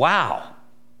 Wow.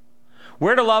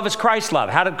 We're to love as Christ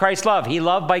loved. How did Christ love? He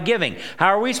loved by giving. How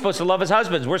are we supposed to love as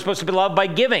husbands? We're supposed to be loved by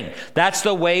giving. That's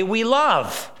the way we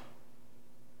love.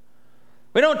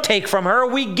 We don't take from her,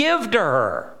 we give to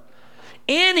her.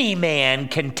 Any man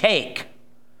can take,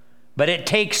 but it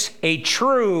takes a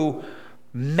true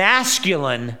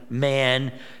masculine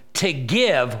man to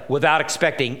give without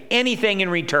expecting anything in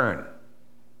return.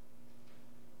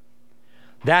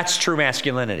 That's true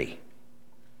masculinity.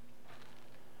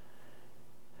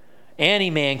 Any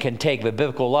man can take, but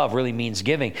biblical love really means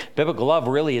giving. Biblical love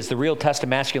really is the real test of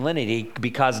masculinity,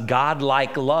 because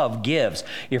God-like love gives.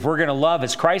 If we're going to love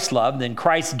as Christ loved, then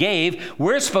Christ gave,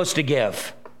 we're supposed to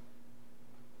give.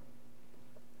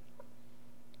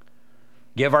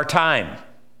 Give our time.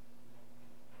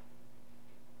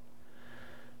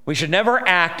 We should never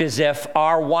act as if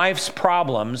our wife's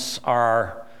problems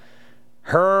are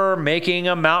her making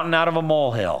a mountain out of a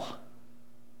molehill.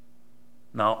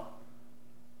 No.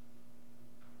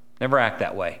 Never act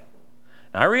that way.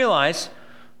 Now, I realize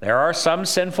there are some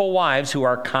sinful wives who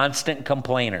are constant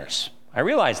complainers. I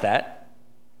realize that.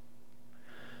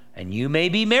 And you may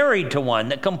be married to one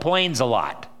that complains a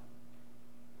lot.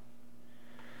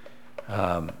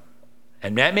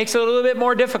 And that makes it a little bit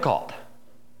more difficult.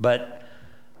 But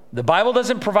the Bible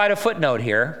doesn't provide a footnote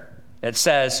here that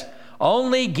says,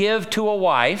 only give to a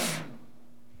wife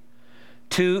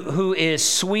who is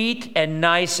sweet and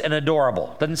nice and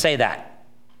adorable. Doesn't say that.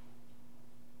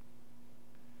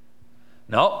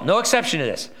 No exception to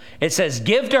this. It says,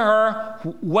 give to her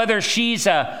whether she's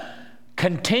a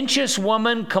contentious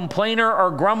woman, complainer,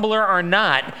 or grumbler or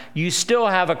not, you still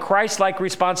have a Christ-like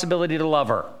responsibility to love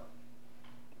her.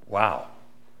 Wow.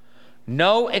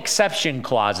 No exception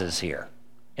clauses here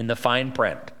in the fine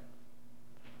print.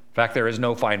 In fact, there is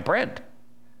no fine print.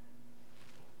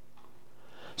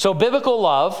 So biblical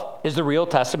love is the real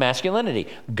test of masculinity.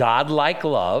 God-like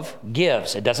love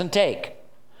gives. It doesn't take.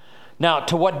 Now,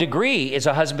 to what degree is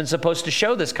a husband supposed to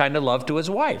show this kind of love to his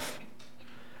wife?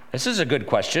 This is a good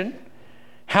question.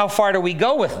 How far do we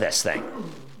go with this thing?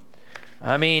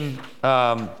 I mean,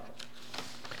 does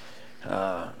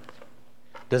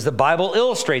the Bible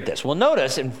illustrate this? Well,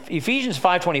 notice in Ephesians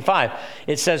 5:25,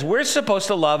 it says we're supposed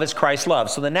to love as Christ loved.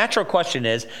 So the natural question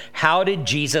is, how did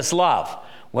Jesus love?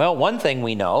 Well, one thing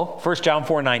we know, 1 John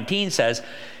 4:19 says,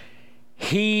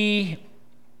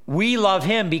 we love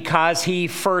him because he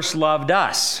first loved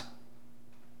us.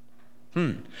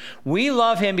 We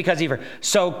love him because he first.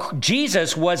 So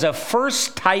Jesus was a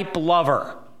first type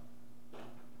lover.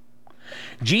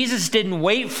 Jesus didn't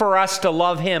wait for us to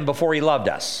love him before he loved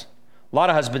us. A lot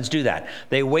of husbands do that.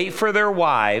 They wait for their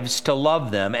wives to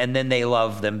love them, and then they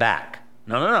love them back.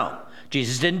 No.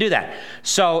 Jesus didn't do that.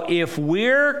 So if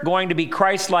we're going to be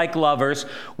Christ-like lovers,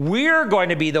 we're going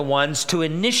to be the ones to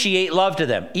initiate love to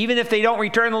them. Even if they don't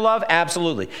return the love,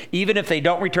 absolutely. Even if they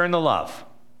don't return the love.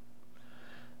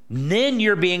 Then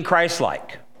you're being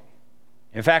Christ-like.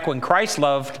 In fact, when Christ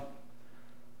loved,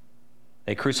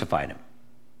 they crucified him.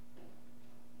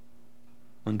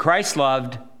 When Christ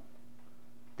loved,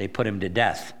 they put him to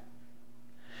death.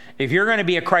 If you're going to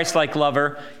be a Christ-like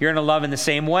lover, you're going to love in the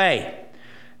same way.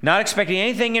 Not expecting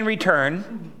anything in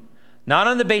return, not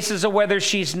on the basis of whether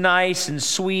she's nice and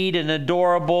sweet and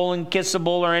adorable and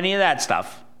kissable or any of that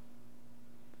stuff.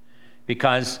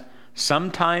 Because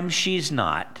sometimes she's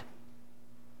not.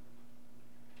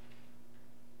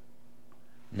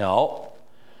 No,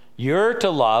 you're to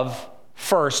love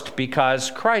first because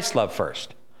Christ loved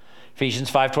first. Ephesians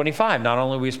 5:25, not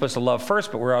only are we supposed to love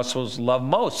first, but we're also supposed to love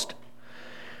most.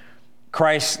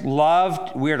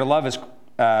 we are to love as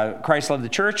Christ loved the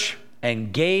church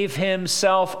and gave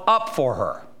himself up for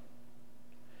her.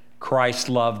 Christ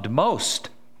loved most,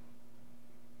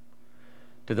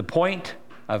 to the point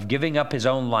of giving up his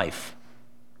own life.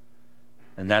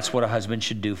 And that's what a husband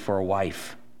should do for a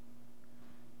wife.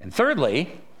 And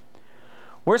thirdly,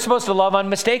 we're supposed to love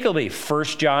unmistakably.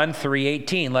 1 John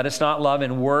 3:18, let us not love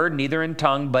in word, neither in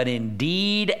tongue, but in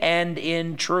deed and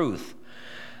in truth.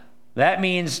 That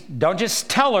means don't just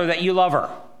tell her that you love her.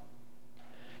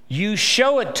 You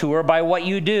show it to her by what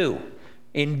you do,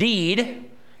 in deed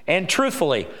and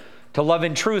truthfully. To love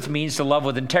in truth means to love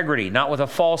with integrity, not with a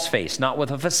false face, not with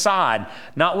a facade,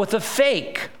 not with a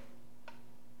fake.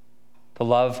 To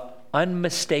love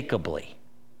unmistakably,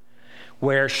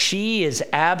 where she is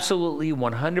absolutely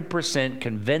 100%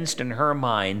 convinced in her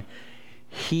mind,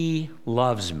 he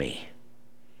loves me.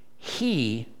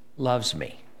 He loves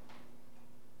me.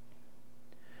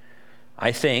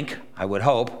 I would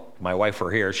hope, if my wife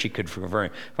were here, she could confirm.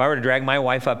 If I were to drag my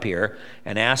wife up here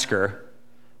and ask her,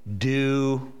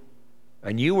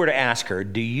 and you were to ask her,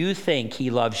 do you think he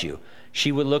loves you?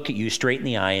 She would look at you straight in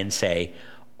the eye and say,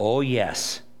 oh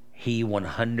yes, he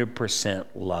 100%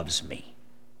 loves me.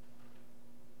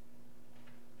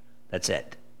 That's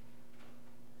it.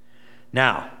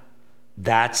 Now,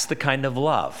 that's the kind of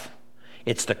love.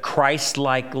 It's the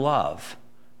Christ-like love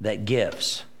that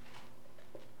gives.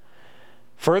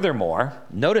 Furthermore,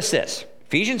 notice this,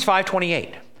 Ephesians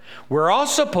 5:28. We're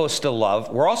also supposed to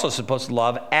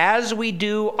love as we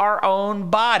do our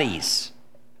own bodies.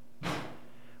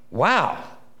 Wow.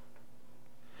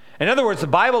 In other words, the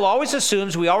Bible always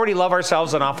assumes we already love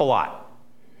ourselves an awful lot.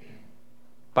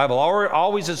 The Bible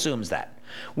always assumes that.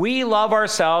 We love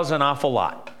ourselves an awful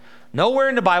lot. Nowhere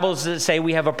in the Bible does it say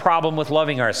we have a problem with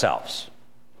loving ourselves.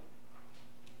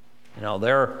 You know,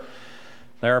 there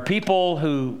are people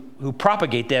who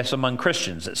propagate this among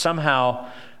Christians, that somehow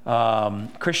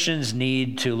Christians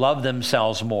need to love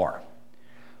themselves more.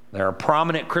 There are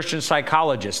prominent Christian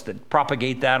psychologists that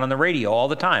propagate that on the radio all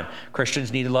the time.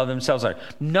 Christians need to love themselves.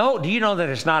 No, do you know that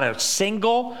there's not a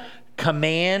single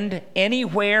command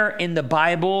anywhere in the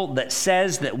Bible that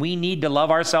says that we need to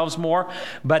love ourselves more?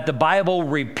 But the Bible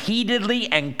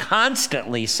repeatedly and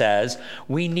constantly says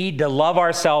we need to love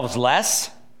ourselves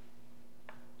less.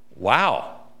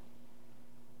 Wow.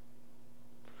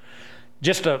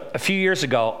 Just a few years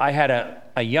ago, I had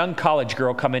a young college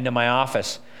girl come into my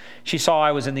office. She saw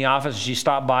I was in the office. She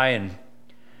stopped by and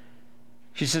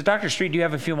she says, Dr. Street, do you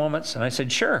have a few moments? And I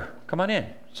said, sure, come on in.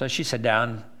 So she sat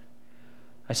down.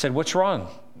 I said, what's wrong?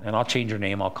 And I'll change her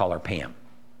name. I'll call her Pam.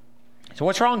 I said,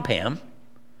 what's wrong, Pam?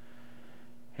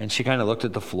 And she kind of looked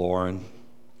at the floor and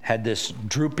had this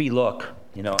droopy look.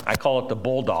 You know, I call it the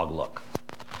bulldog look.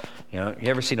 You know, you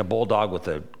ever seen a bulldog with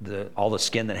all the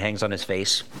skin that hangs on his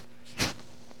face?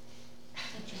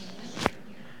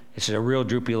 It's a real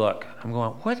droopy look. I'm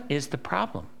going, what is the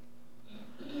problem?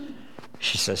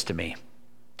 She says to me,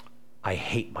 I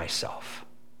hate myself.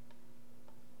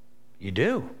 You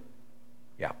do?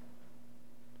 Yeah.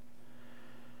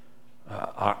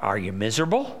 Are you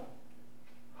miserable?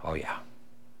 Oh, yeah.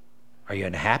 Are you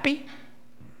unhappy?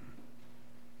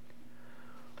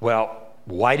 Well,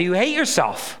 why do you hate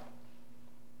yourself?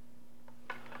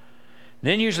 And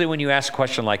then usually when you ask a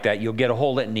question like that, you'll get a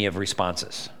whole litany of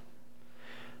responses.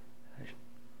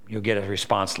 You'll get a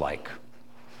response like,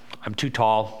 I'm too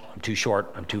tall, I'm too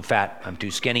short, I'm too fat, I'm too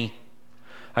skinny.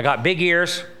 I got big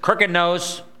ears, crooked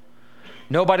nose.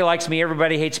 Nobody likes me,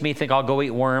 everybody hates me, think I'll go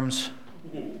eat worms.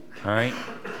 All right?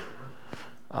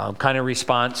 Kind of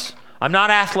response. I'm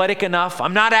not athletic enough,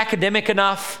 I'm not academic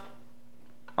enough.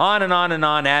 On and on and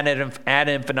on, ad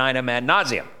infinitum, ad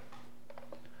nauseum.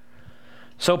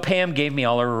 So Pam gave me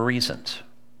all her reasons.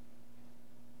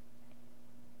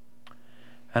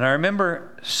 And I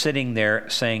remember sitting there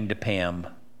saying to Pam,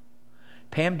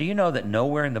 Pam, do you know that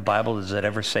nowhere in the Bible does it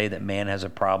ever say that man has a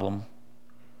problem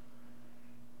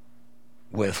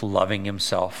with loving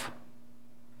himself?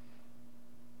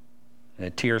 And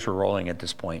the tears were rolling at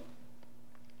this point.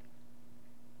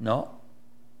 No.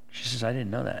 She says, I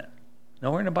didn't know that.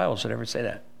 Nowhere in the Bible does it ever say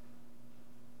that.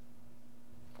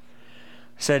 I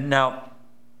said, now,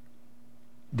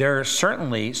 there are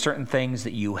certainly certain things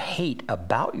that you hate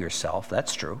about yourself.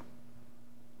 That's true.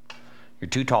 You're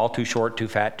too tall, too short, too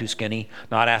fat, too skinny,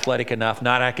 not athletic enough,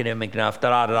 not academic enough,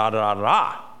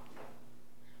 da-da-da-da-da-da-da.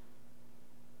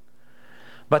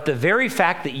 But the very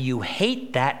fact that you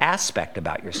hate that aspect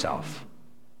about yourself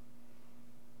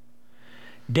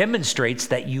demonstrates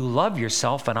that you love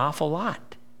yourself an awful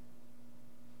lot.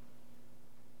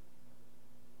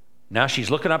 Now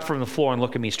she's looking up from the floor and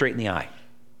looking me straight in the eye.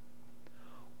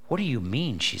 What do you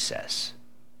mean, she says.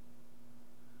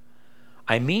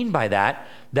 I mean by that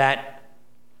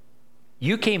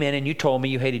you came in and you told me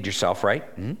you hated yourself, right?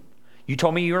 Mm-hmm. You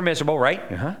told me you were miserable, right?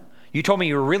 Uh-huh. You told me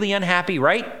you were really unhappy,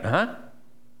 right? Uh-huh.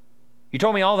 You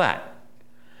told me all that.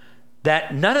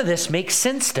 That none of this makes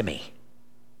sense to me.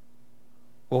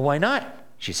 Well, why not?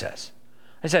 She says.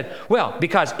 I said, well,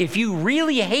 because if you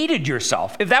really hated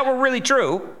yourself, if that were really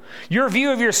true, your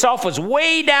view of yourself was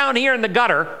way down here in the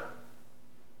gutter,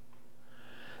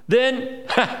 then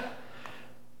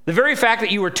the very fact that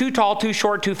you were too tall, too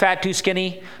short, too fat, too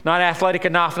skinny, not athletic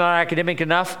enough, not academic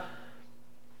enough,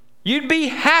 you'd be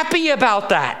happy about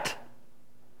that.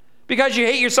 Because you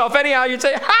hate yourself anyhow, you'd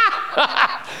say,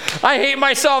 I hate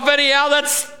myself anyhow.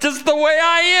 That's just the way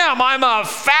I am. I'm a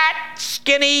fat,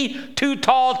 skinny, too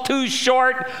tall, too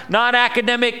short,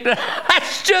 non-academic.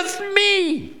 That's just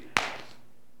me.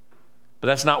 But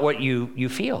that's not what you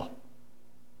feel.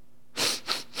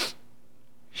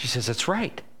 She says, that's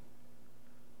right.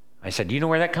 I said, do you know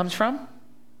where that comes from?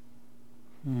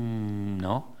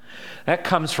 No. That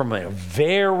comes from a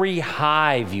very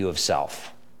high view of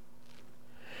self.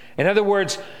 In other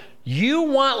words, you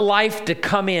want life to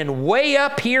come in way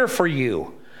up here for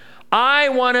you. I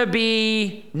want to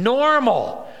be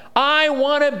normal. I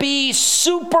want to be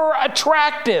super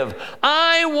attractive.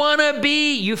 I want to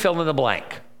be, you fill in the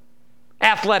blank,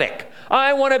 athletic.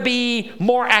 I want to be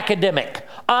more academic.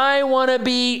 I want to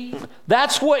be,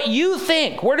 that's what you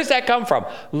think. Where does that come from?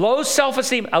 Low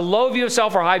self-esteem, a low view of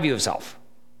self or high view of self?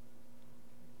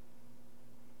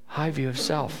 High view of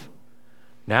self.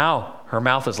 Now, her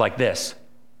mouth is like this.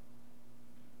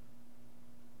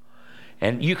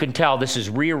 And you can tell this is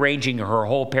rearranging her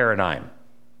whole paradigm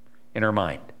in her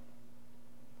mind.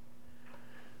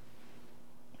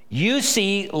 You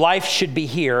see, life should be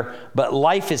here, but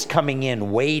life is coming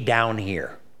in way down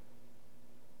here.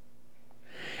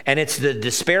 And it's the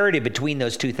disparity between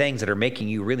those two things that are making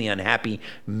you really unhappy,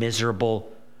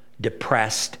 miserable,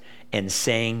 depressed, and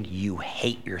saying you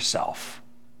hate yourself.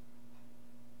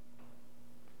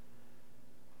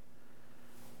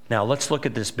 Now, let's look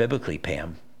at this biblically,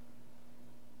 Pam.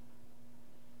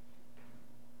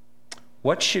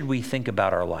 What should we think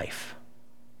about our life?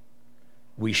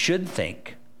 We should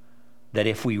think that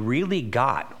if we really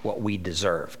got what we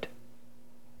deserved,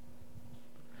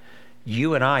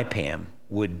 you and I, Pam,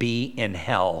 would be in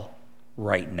hell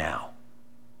right now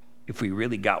if we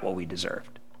really got what we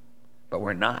deserved. But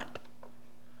we're not.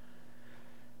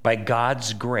 By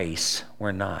God's grace,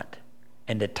 we're not.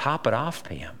 And to top it off,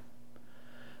 Pam,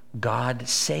 God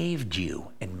saved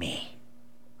you and me.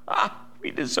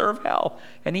 We deserve hell,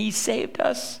 and he saved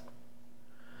us.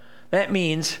 That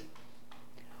means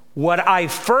what I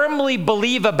firmly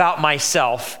believe about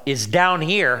myself is down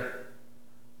here.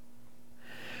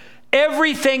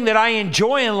 Everything that I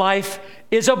enjoy in life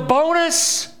is a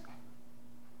bonus.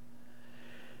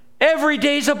 Every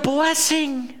day's a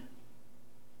blessing.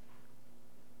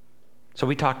 So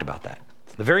we talked about that.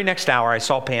 The very next hour, I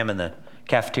saw Pam in the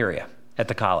cafeteria at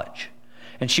the college,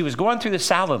 and she was going through the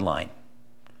salad line.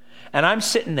 And I'm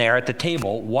sitting there at the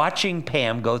table watching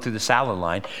Pam go through the salad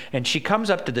line, and she comes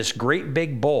up to this great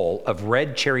big bowl of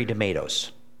red cherry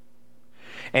tomatoes.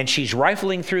 And she's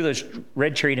rifling through those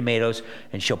red cherry tomatoes,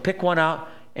 and she'll pick one out,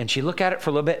 and she look at it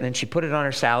for a little bit, and then she put it on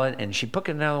her salad, and she pick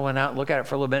another one out, look at it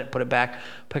for a little bit, put it back,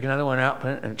 pick another one out,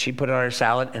 and she put it on her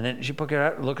salad, and then she pick it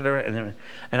out, look at her,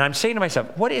 and I'm saying to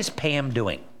myself, what is Pam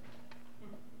doing?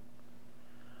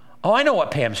 Oh, I know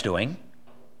what Pam's doing.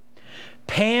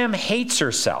 Pam hates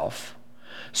herself,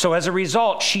 so as a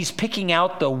result, she's picking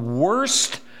out the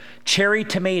worst cherry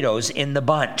tomatoes in the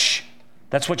bunch.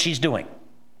 That's what she's doing.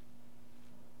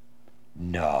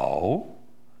 No,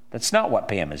 that's not what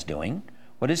Pam is doing.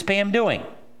 What is Pam doing?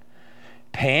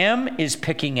 Pam is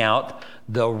picking out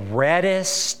the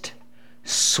reddest,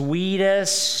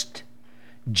 sweetest,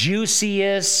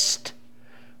 juiciest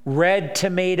red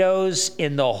tomatoes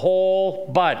in the whole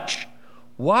bunch.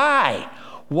 Why?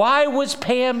 Why was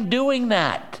Pam doing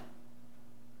that?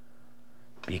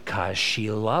 Because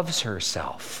she loves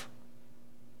herself.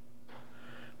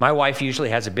 My wife usually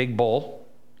has a big bowl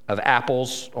of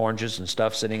apples, oranges, and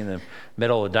stuff sitting in the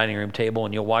middle of the dining room table,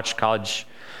 and you'll watch college.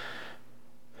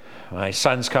 My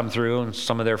sons come through and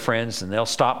some of their friends, and they'll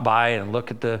stop by and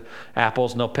look at the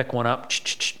apples, and they'll pick one up.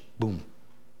 Boom.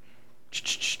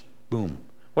 Boom.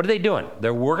 What are they doing?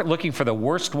 They're looking for the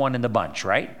worst one in the bunch,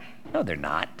 right? No, they're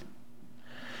not.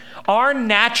 Our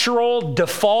natural,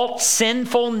 default,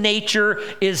 sinful nature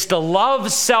is to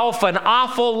love self an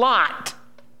awful lot.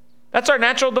 That's our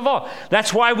natural default.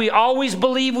 That's why we always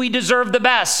believe we deserve the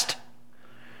best.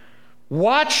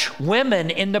 Watch women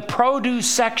in the produce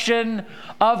section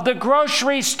of the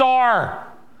grocery store.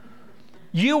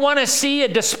 You want to see a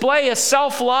display of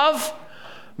self-love?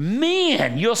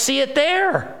 Man, you'll see it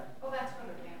there. Oh, that's for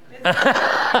the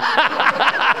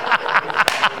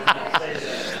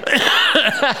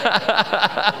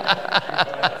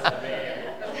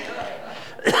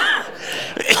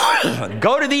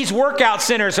Go to these workout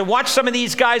centers and watch some of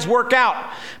these guys work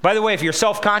out. By the way, if you're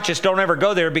self-conscious, don't ever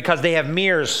go there because they have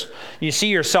mirrors. You see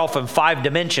yourself in 5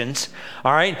 dimensions,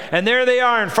 all right? And there they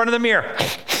are in front of the mirror.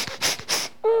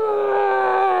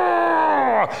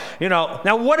 You know,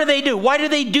 now what do? Why do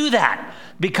they do that?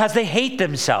 Because they hate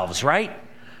themselves, right?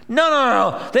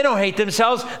 No. They don't hate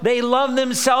themselves. They love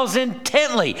themselves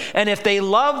intently. And if they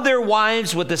love their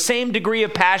wives with the same degree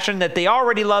of passion that they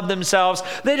already love themselves,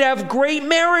 they'd have great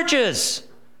marriages.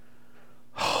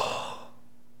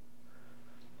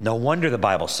 No wonder the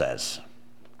Bible says.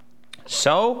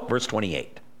 So, verse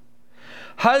 28.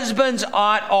 Husbands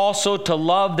ought also to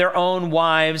love their own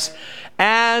wives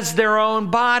as their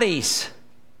own bodies.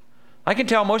 I can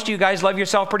tell most of you guys love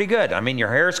yourself pretty good. I mean, your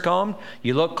hair's combed,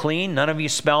 you look clean, none of you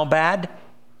smell bad.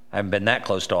 I haven't been that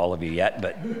close to all of you yet,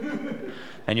 but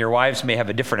and your wives may have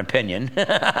a different opinion.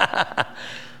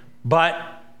 But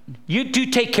you do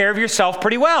take care of yourself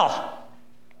pretty well.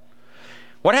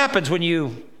 What happens when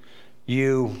you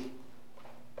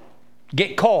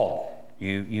get cold?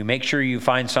 You make sure you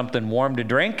find something warm to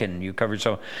drink and you cover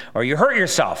yourself, or you hurt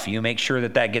yourself. You make sure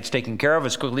that gets taken care of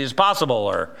as quickly as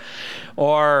possible,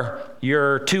 or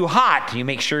you're too hot. You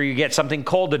make sure you get something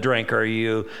cold to drink, or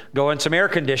you go in some air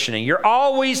conditioning. You're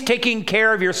always taking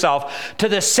care of yourself to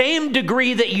the same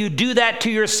degree that you do that to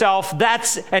yourself.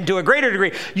 And to a greater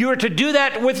degree, you are to do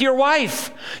that with your wife.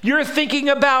 You're thinking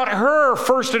about her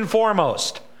first and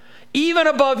foremost, even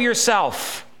above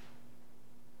yourself.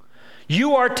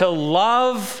 You are to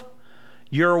love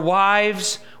your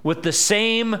wives with the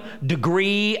same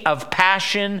degree of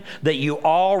passion that you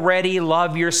already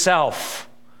love yourself.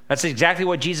 That's exactly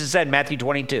what Jesus said in Matthew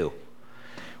 22,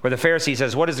 where the Pharisee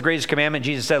says, what is the greatest commandment?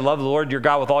 Jesus said, love the Lord your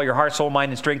God with all your heart, soul,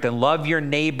 mind, and strength, and love your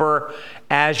neighbor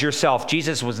as yourself.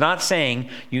 Jesus was not saying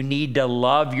you need to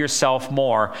love yourself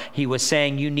more. He was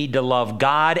saying you need to love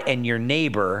God and your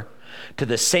neighbor to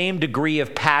the same degree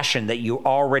of passion that you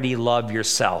already love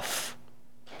yourself.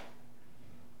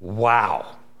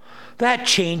 Wow, that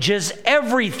changes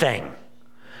everything.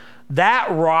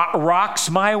 That rocks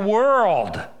my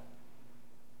world.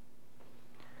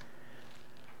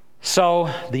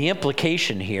 So the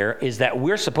implication here is that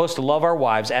we're supposed to love our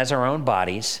wives as our own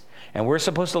bodies, and we're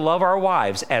supposed to love our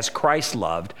wives as Christ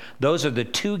loved. Those are the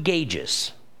 2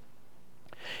 gauges.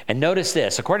 And notice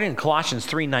this, according to Colossians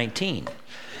 3:19,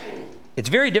 it's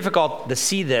very difficult to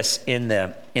see this in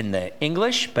the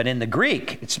English, but in the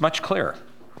Greek, it's much clearer.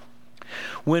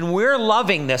 When we're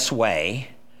loving this way,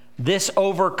 this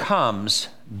overcomes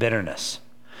bitterness.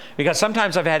 Because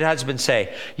sometimes I've had husbands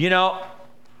say,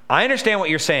 I understand what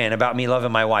you're saying about me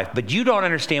loving my wife, but you don't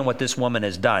understand what this woman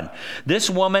has done. This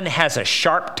woman has a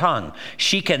sharp tongue.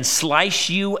 She can slice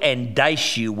you and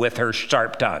dice you with her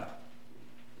sharp tongue.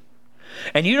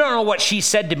 And you don't know what she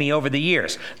said to me over the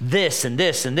years. This and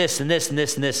this and this and this and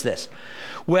this and this.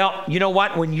 Well, you know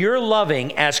what? When you're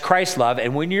loving as Christ loved,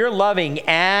 and when you're loving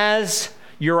as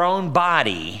your own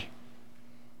body,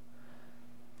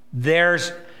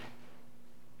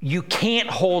 you can't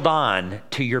hold on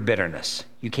to your bitterness.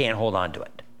 You can't hold on to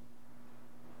it.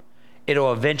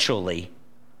 It'll eventually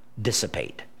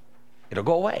dissipate. It'll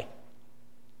go away.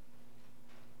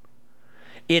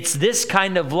 It's this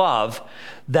kind of love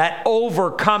that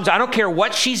overcomes. I don't care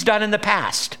what she's done in the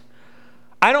past.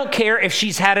 I don't care if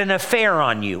she's had an affair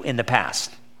on you in the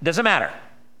past. It doesn't matter.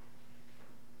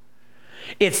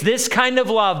 It's this kind of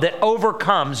love that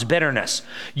overcomes bitterness.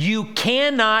 You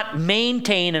cannot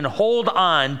maintain and hold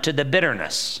on to the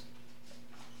bitterness.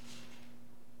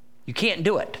 You can't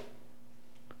do it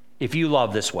if you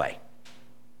love this way.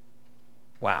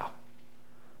 Wow.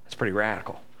 That's pretty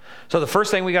radical. So the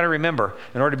first thing we got to remember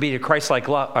in order to be a Christ-like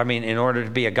in order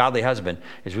to be a godly husband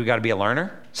is we got to be a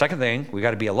learner. Second thing, we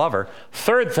got to be a lover.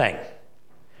 Third thing,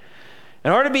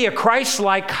 in order to be a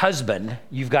Christ-like husband,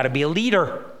 you've got to be a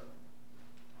leader.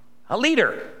 A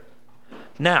leader.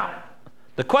 Now,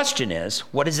 the question is,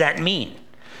 what does that mean?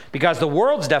 Because the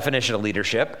world's definition of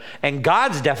leadership and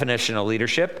God's definition of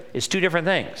leadership is 2 different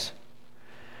things.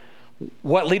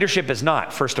 What leadership is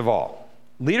not, first of all.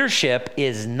 Leadership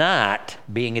is not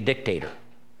being a dictator.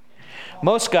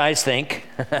 Most guys think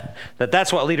that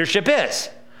that's what leadership is,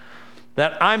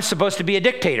 that I'm supposed to be a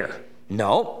dictator.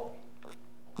 No.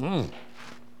 In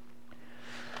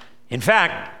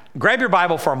fact, grab your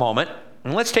Bible for a moment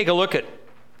And let's take a look at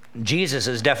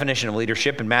Jesus' definition of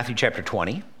leadership in Matthew chapter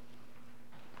 20,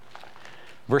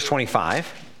 verse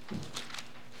 25.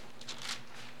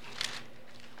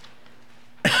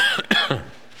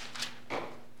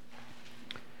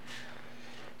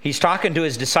 He's talking to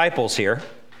his disciples here,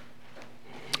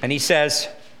 and he says,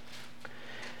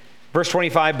 verse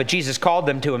 25, but Jesus called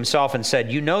them to himself and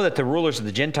said, you know that the rulers of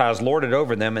the Gentiles lord it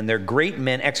over them, and their great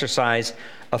men exercise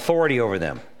authority over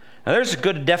them. Now there's a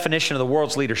good definition of the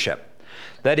world's leadership.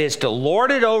 That is to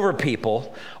lord it over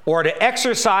people or to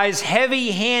exercise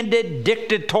heavy-handed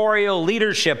dictatorial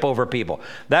leadership over people.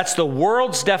 That's the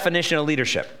world's definition of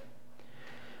leadership.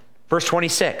 Verse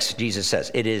 26, Jesus says,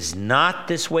 it is not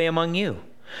this way among you,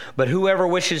 but whoever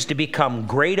wishes to become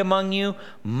great among you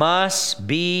must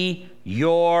be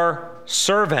your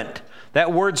servant.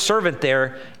 That word servant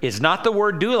there is not the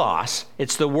word doulos,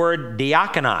 it's the word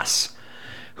diakonos.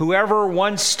 Whoever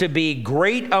wants to be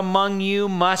great among you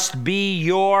must be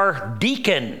your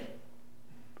deacon,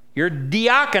 your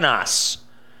diakonos,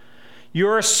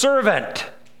 your servant,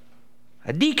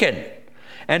 a deacon.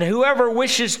 And whoever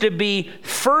wishes to be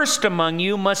first among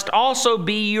you must also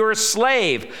be your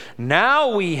slave.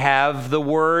 Now we have the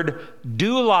word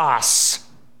doulos,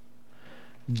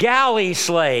 galley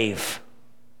slave.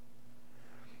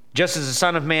 Just as the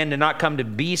Son of Man did not come to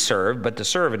be served, but to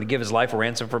serve and to give his life a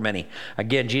ransom for many.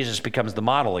 Again, Jesus becomes the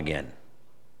model again.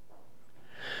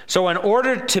 So in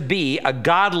order to be a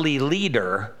godly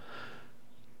leader,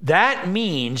 that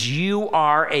means you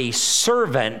are a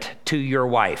servant to your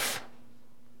wife.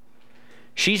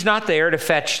 She's not there to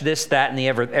fetch this, that, and the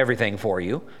everything for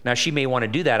you. Now, she may want to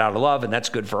do that out of love, and that's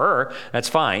good for her. That's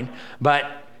fine. But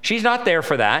she's not there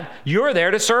for that. You're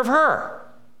there to serve her.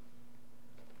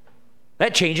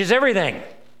 That changes everything.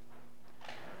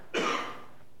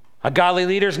 A godly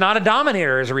leader is not a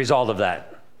dominator as a result of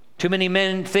that. Too many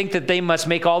men think that they must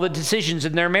make all the decisions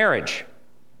in their marriage,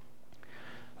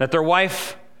 that their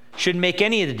wife shouldn't make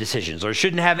any of the decisions or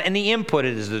shouldn't have any input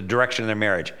into the direction of their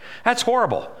marriage. That's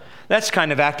horrible. That's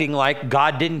kind of acting like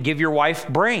God didn't give your wife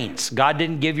brains. God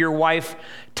didn't give your wife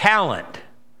talent.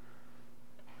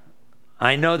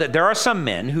 I know that there are some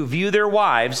men who view their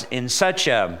wives in such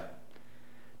a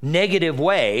negative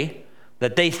way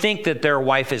that they think that their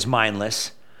wife is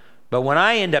mindless. But when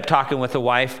I end up talking with a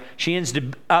wife, she ends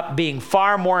up being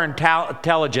far more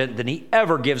intelligent than he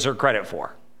ever gives her credit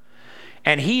for.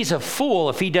 And he's a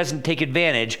fool if he doesn't take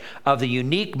advantage of the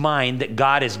unique mind that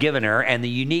God has given her and the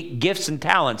unique gifts and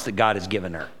talents that God has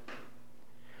given her.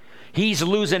 He's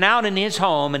losing out in his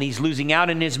home and he's losing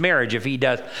out in his marriage if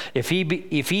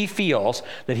he feels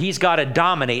that he's got to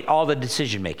dominate all the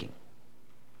decision making.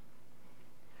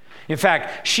 In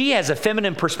fact, she has a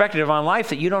feminine perspective on life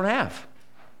that you don't have.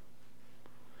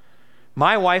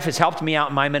 My wife has helped me out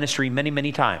in my ministry many,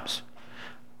 many times.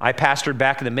 I pastored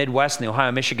back in the Midwest in the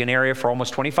Ohio, Michigan area for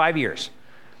almost 25 years.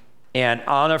 And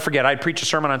I'll never forget, I'd preach a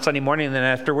sermon on Sunday morning, and then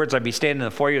afterwards I'd be standing in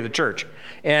the foyer of the church.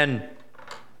 And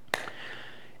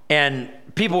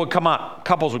people would come up,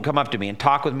 couples would come up to me and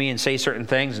talk with me and say certain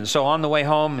things. And so on the way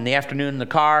home in the afternoon in the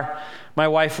car, my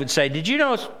wife would say, did you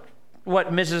know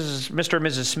what Mr. and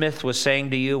Mrs. Smith was saying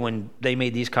to you when they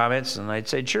made these comments? And I'd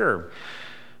say, sure.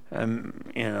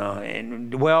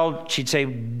 Well, she'd say,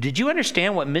 did you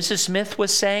understand what Mrs. Smith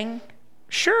was saying?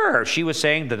 Sure. She was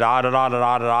saying da da da da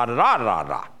da da da da da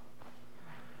da.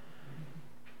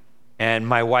 And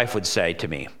my wife would say to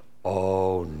me,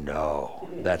 oh no,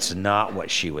 that's not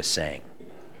what she was saying.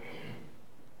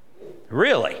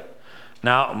 Really?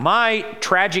 Now, my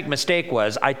tragic mistake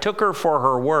was I took her for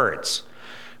her words.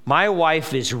 My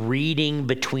wife is reading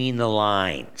between the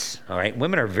lines. All right,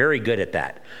 women are very good at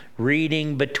that.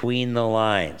 Reading between the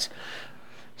lines.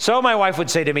 So my wife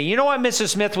would say to me, you know what Mrs.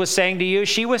 Smith was saying to you?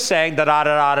 She was saying da da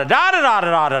da da da da da da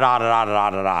da da da da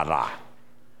da da da.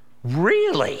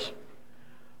 Really?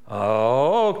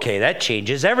 Okay, that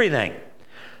changes everything.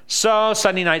 So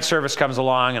Sunday night service comes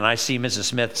along and I see Mrs.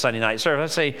 Smith Sunday night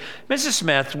service. I say, Mrs.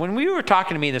 Smith, when we were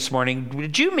talking to me this morning,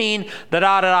 did you mean da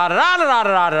da da da da da da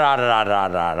da da da da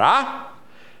da da?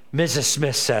 Mrs.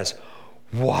 Smith says,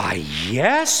 why,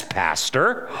 yes,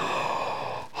 Pastor.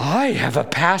 I have a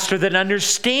pastor that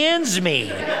understands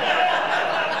me. All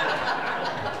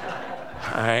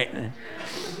right.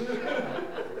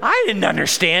 I didn't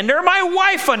understand her. My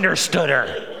wife understood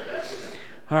her.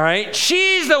 All right.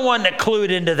 She's the one that clued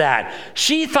into that.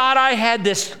 She thought I had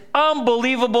this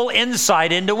unbelievable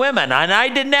insight into women, and I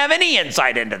didn't have any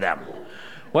insight into them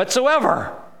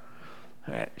whatsoever.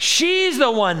 All right. She's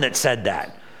the one that said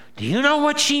that. Do you know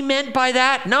what she meant by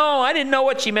that? No, I didn't know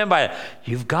what she meant by that.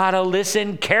 You've got to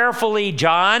listen carefully,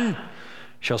 John,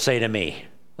 she'll say to me.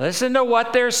 Listen to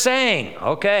what they're saying.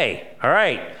 Okay, all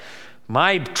right.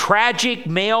 My tragic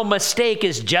male mistake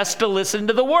is just to listen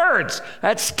to the words.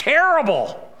 That's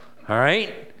terrible. All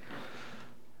right.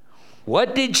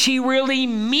 What did she really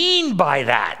mean by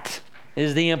that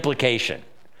is the implication.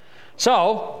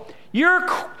 So you're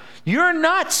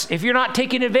nuts if you're not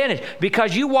taking advantage,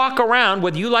 because you walk around,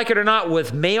 whether you like it or not,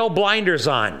 with male blinders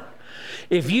on.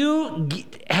 If you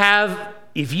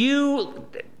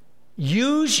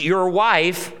use your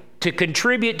wife to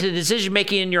contribute to decision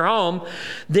making in your home,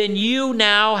 then you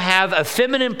now have a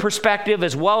feminine perspective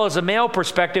as well as a male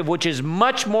perspective, which is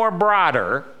much more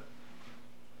broader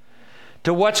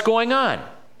to what's going on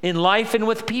in life and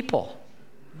with people.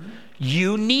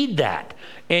 You need that,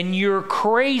 and you're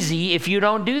crazy if you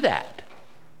don't do that.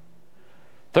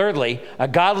 Thirdly, a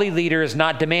godly leader is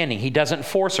not demanding. He doesn't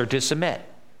force her to submit.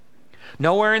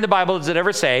 Nowhere in the Bible does it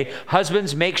ever say,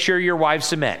 husbands, make sure your wives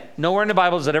submit. Nowhere in the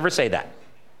Bible does it ever say that.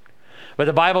 But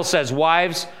the Bible says,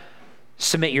 wives,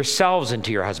 submit yourselves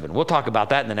unto your husband. We'll talk about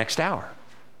that in the next hour.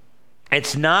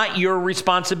 It's not your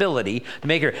responsibility to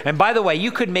make her. And by the way,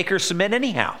 you could make her submit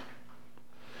anyhow.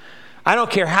 I don't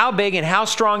care how big and how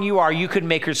strong you are, you could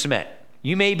make her submit.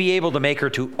 You may be able to make her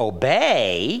to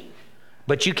obey,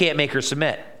 but you can't make her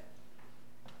submit.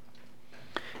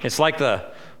 It's like the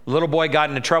little boy got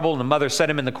into trouble and the mother set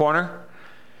him in the corner.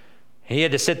 He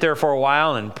had to sit there for a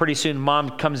while, and pretty soon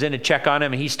mom comes in to check on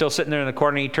him, and he's still sitting there in the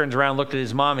corner. And he turns around, looked at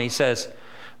his mom, and he says,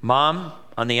 Mom,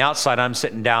 on the outside I'm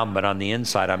sitting down, but on the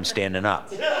inside I'm standing up.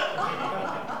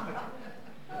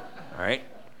 All right?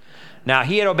 Now,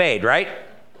 he had obeyed, right?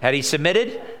 Had he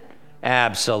submitted?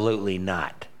 Absolutely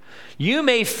not. You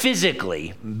may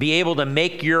physically be able to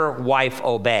make your wife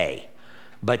obey,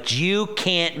 but you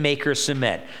can't make her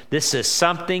submit. This is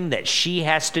something that she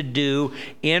has to do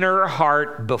in her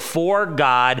heart before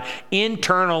God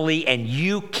internally, and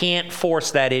you can't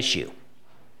force that issue.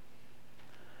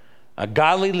 A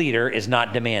godly leader is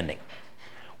not demanding.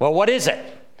 Well, what is it?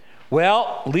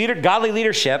 Well, godly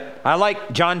leadership, I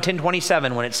like John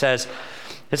 10:27 when it says,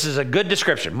 this is a good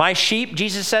description. My sheep,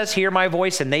 Jesus says, hear my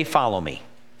voice and they follow me.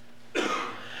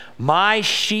 My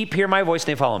sheep hear my voice and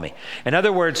they follow me. In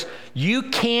other words, you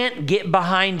can't get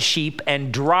behind sheep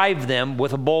and drive them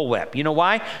with a bullwhip. You know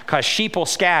why? Because sheep will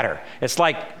scatter. It's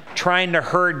like trying to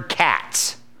herd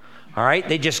cats. All right?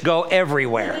 They just go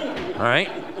everywhere. All right?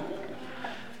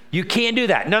 You can't do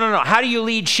that. No. How do you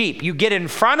lead sheep? You get in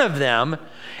front of them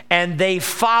and they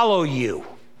follow you.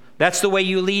 That's the way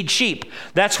you lead sheep.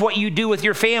 That's what you do with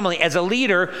your family. As a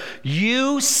leader,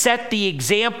 you set the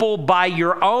example by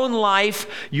your own life,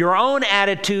 your own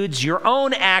attitudes, your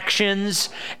own actions,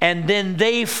 and then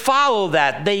they follow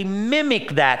that. They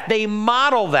mimic that. They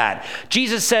model that.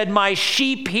 Jesus said, my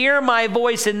sheep hear my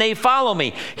voice and they follow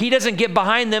me. He doesn't get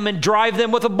behind them and drive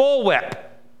them with a bullwhip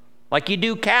like you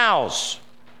do cows.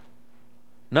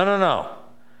 No.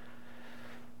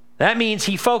 That means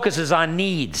he focuses on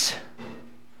needs.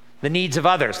 The needs of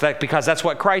others, because that's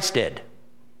what Christ did.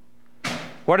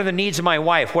 What are the needs of my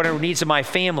wife? What are the needs of my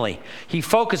family? He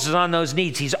focuses on those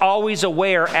needs. He's always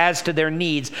aware as to their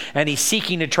needs, and he's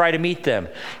seeking to try to meet them.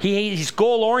 He's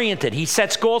goal-oriented. He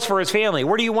sets goals for his family.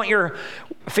 Where do you want your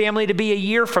family to be a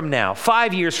year from now,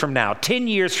 5 years from now, 10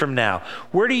 years from now?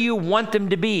 Where do you want them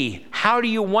to be? How do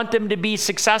you want them to be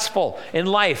successful in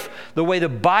life, the way the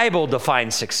Bible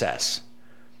defines success?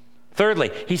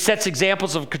 Thirdly, he sets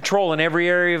examples of control in every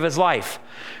area of his life.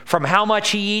 From how much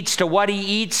he eats, to what he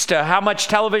eats, to how much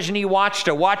television he watches,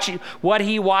 to what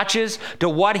he watches, to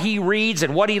what he reads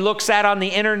and what he looks at on the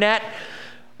internet.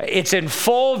 It's in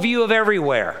full view of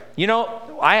everywhere. You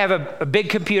know, I have a big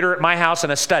computer at my house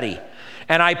and a study.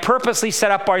 And I purposely set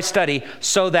up our study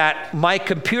so that my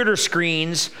computer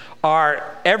screens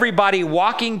are, everybody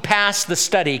walking past the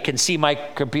study can see my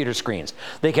computer screens.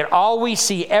 They can always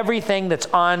see everything that's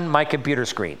on my computer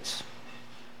screens.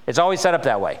 It's always set up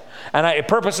that way. And I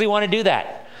purposely want to do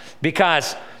that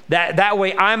because that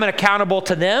way I'm accountable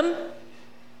to them,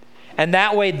 and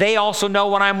that way they also know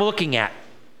what I'm looking at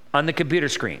on the computer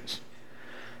screens.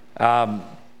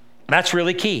 That's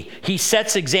really key. He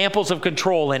sets examples of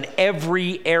control in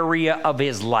every area of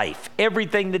his life,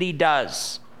 everything that he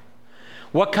does.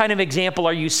 What kind of example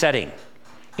are you setting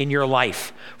in your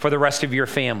life for the rest of your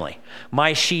family?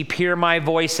 My sheep hear my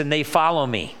voice and they follow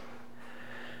me.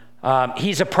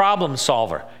 He's a problem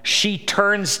solver. She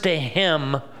turns to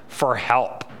him for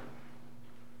help.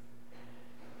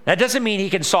 That doesn't mean he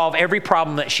can solve every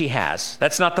problem that she has.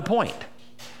 That's not the point.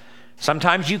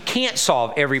 Sometimes you can't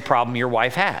solve every problem your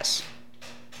wife has.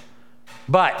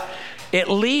 But at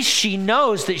least she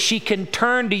knows that she can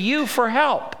turn to you for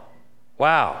help.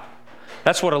 Wow.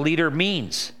 That's what a leader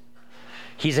means.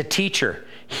 He's a teacher.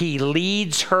 He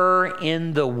leads her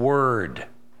in the Word.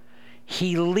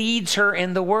 He leads her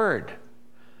in the Word.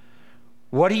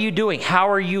 What are you doing? How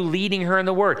are you leading her in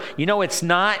the Word? You know, it's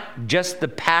not just the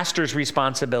pastor's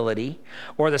responsibility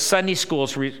or the Sunday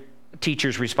school's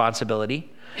teacher's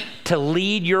responsibility to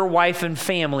lead your wife and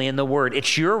family in the Word.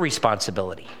 It's your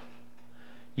responsibility.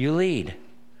 You lead.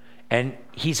 And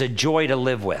he's a joy to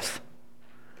live with.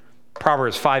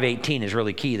 Proverbs 5:18 is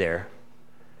really key there.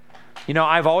 You know,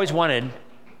 I've always wanted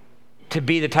to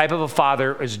be the type of a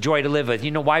father who's a joy to live with.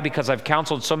 You know why? Because I've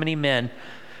counseled so many men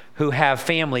who have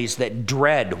families that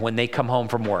dread when they come home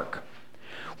from work.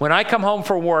 When I come home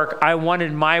from work, I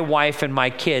wanted my wife and my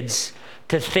kids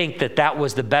to think that that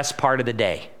was the best part of the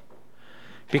day.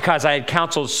 Because I had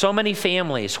counseled so many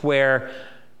families where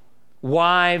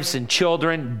wives and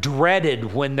children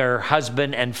dreaded when their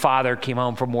husband and father came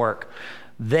home from work.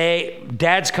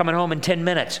 Dad's coming home in 10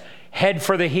 minutes. Head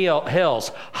for the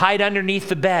hills. Hide underneath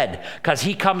the bed because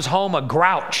he comes home a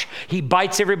grouch. He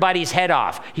bites everybody's head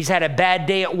off. He's had a bad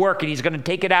day at work and he's going to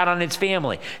take it out on his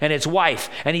family and his wife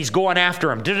and he's going after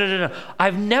him.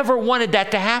 I've never wanted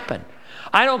that to happen.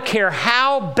 I don't care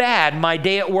how bad my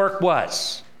day at work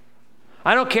was.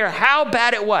 I don't care how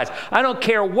bad it was. I don't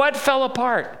care what fell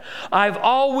apart. I've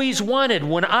always wanted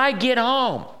when I get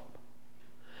home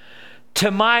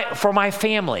for my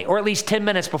family, or at least 10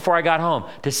 minutes before I got home,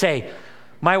 to say,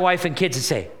 my wife and kids to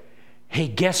say, hey,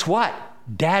 guess what?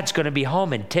 Dad's going to be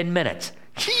home in 10 minutes.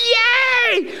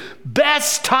 Yay!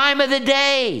 Best time of the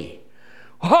day.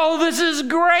 Oh, this is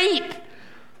great.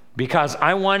 Because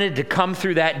I wanted to come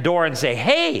through that door and say,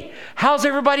 hey, how's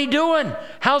everybody doing?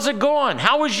 How's it going?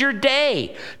 How was your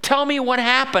day? Tell me what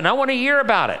happened. I want to hear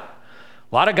about it.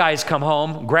 A lot of guys come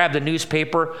home, grab the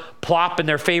newspaper, plop in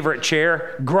their favorite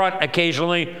chair, grunt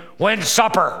occasionally, when's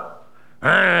supper?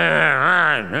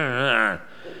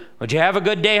 Would you have a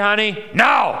good day, honey? No.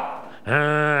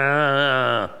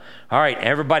 All right,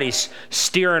 everybody's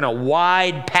steering a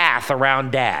wide path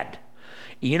around Dad.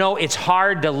 You know, it's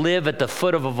hard to live at the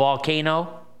foot of a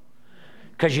volcano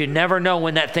because you never know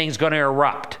when that thing's going to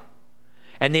erupt.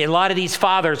 And a lot of these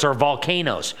fathers are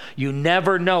volcanoes. You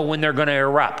never know when they're going to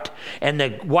erupt. And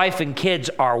the wife and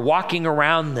kids are walking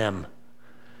around them,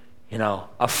 you know,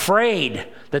 afraid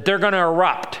that they're going to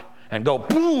erupt and go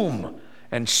boom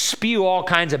and spew all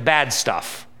kinds of bad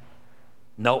stuff.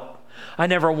 Nope. I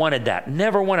never wanted that.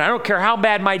 Never wanted. I don't care how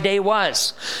bad my day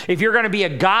was. If you're going to be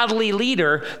a godly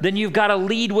leader, then you've got to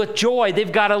lead with joy.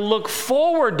 They've got to look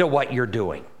forward to what you're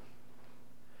doing.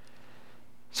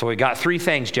 So we got 3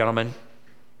 things, gentlemen.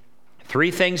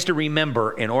 3 things to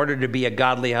remember in order to be a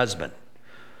godly husband.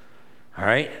 All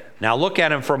right? Now look at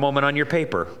them for a moment on your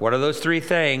paper. What are those 3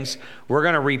 things? We're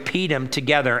going to repeat them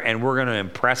together and we're going to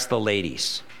impress the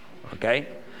ladies. Okay?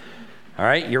 All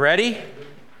right, you ready?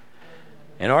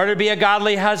 In order to be a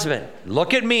godly husband,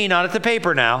 look at me, not at the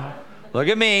paper now. Look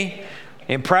at me.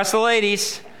 Impress the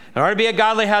ladies. In order to be a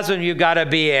godly husband, you've got to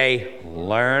be a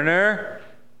learner,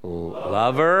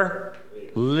 lover,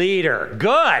 leader.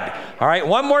 Good. All right,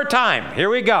 one more time. Here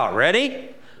we go. Ready?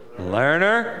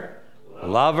 Learner,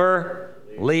 lover,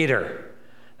 leader.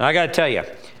 Now, I got to tell you,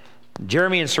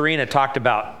 Jeremy and Serena talked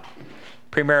about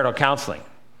premarital counseling.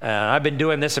 I've been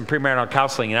doing this in premarital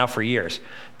counseling now for years.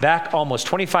 Back almost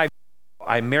 25 years ago,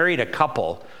 I married a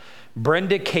couple,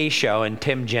 Brenda Cashow and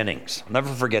Tim Jennings. I'll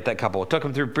never forget that couple. I took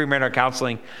them through premarital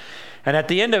counseling. And at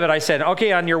the end of it, I said,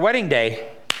 okay, on your wedding day,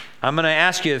 I'm going to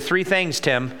ask you 3 things,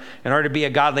 Tim. In order to be a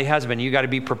godly husband, you got to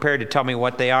be prepared to tell me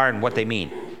what they are and what they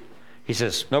mean. He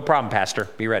says, no problem, Pastor.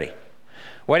 Be ready.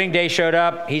 Wedding day showed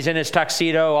up. He's in his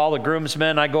tuxedo, all the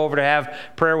groomsmen. I go over to have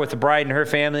prayer with the bride and her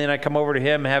family, and I come over to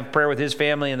him and have prayer with his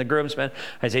family and the groomsmen.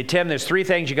 I say, Tim, there's 3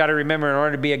 things you got to remember in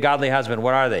order to be a godly husband.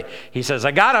 What are they? He says,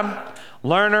 I got them.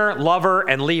 Learner, lover,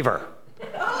 and leaver.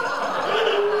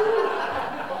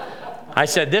 I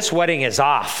said, this wedding is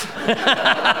off.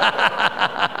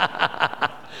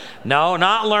 No,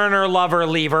 not learner, lover,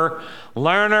 leaver.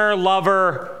 Learner,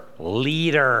 lover,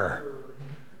 leader.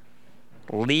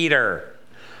 Leader.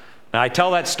 Now, I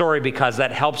tell that story because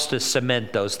that helps to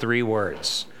cement those 3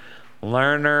 words.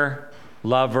 Learner,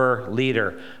 lover,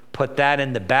 leader. Put that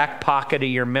in the back pocket of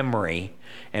your memory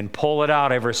and pull it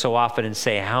out ever so often and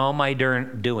say, how am I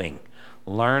doing?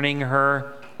 Learning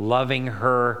her, loving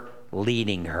her,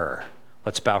 leading her.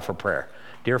 Let's bow for prayer.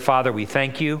 Dear Father, we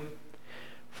thank you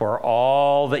for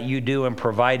all that you do in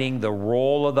providing the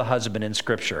role of the husband in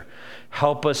Scripture.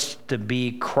 Help us to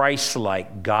be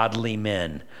Christ-like, godly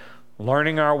men,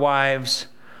 learning our wives,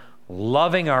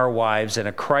 loving our wives in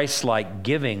a Christ-like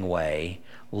giving way,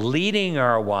 leading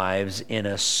our wives in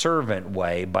a servant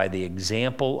way by the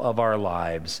example of our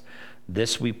lives.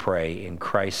 This we pray in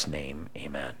Christ's name,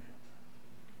 amen.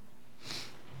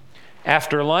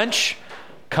 After lunch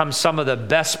comes some of the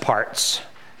best parts.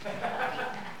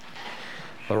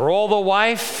 Roll the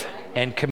wife and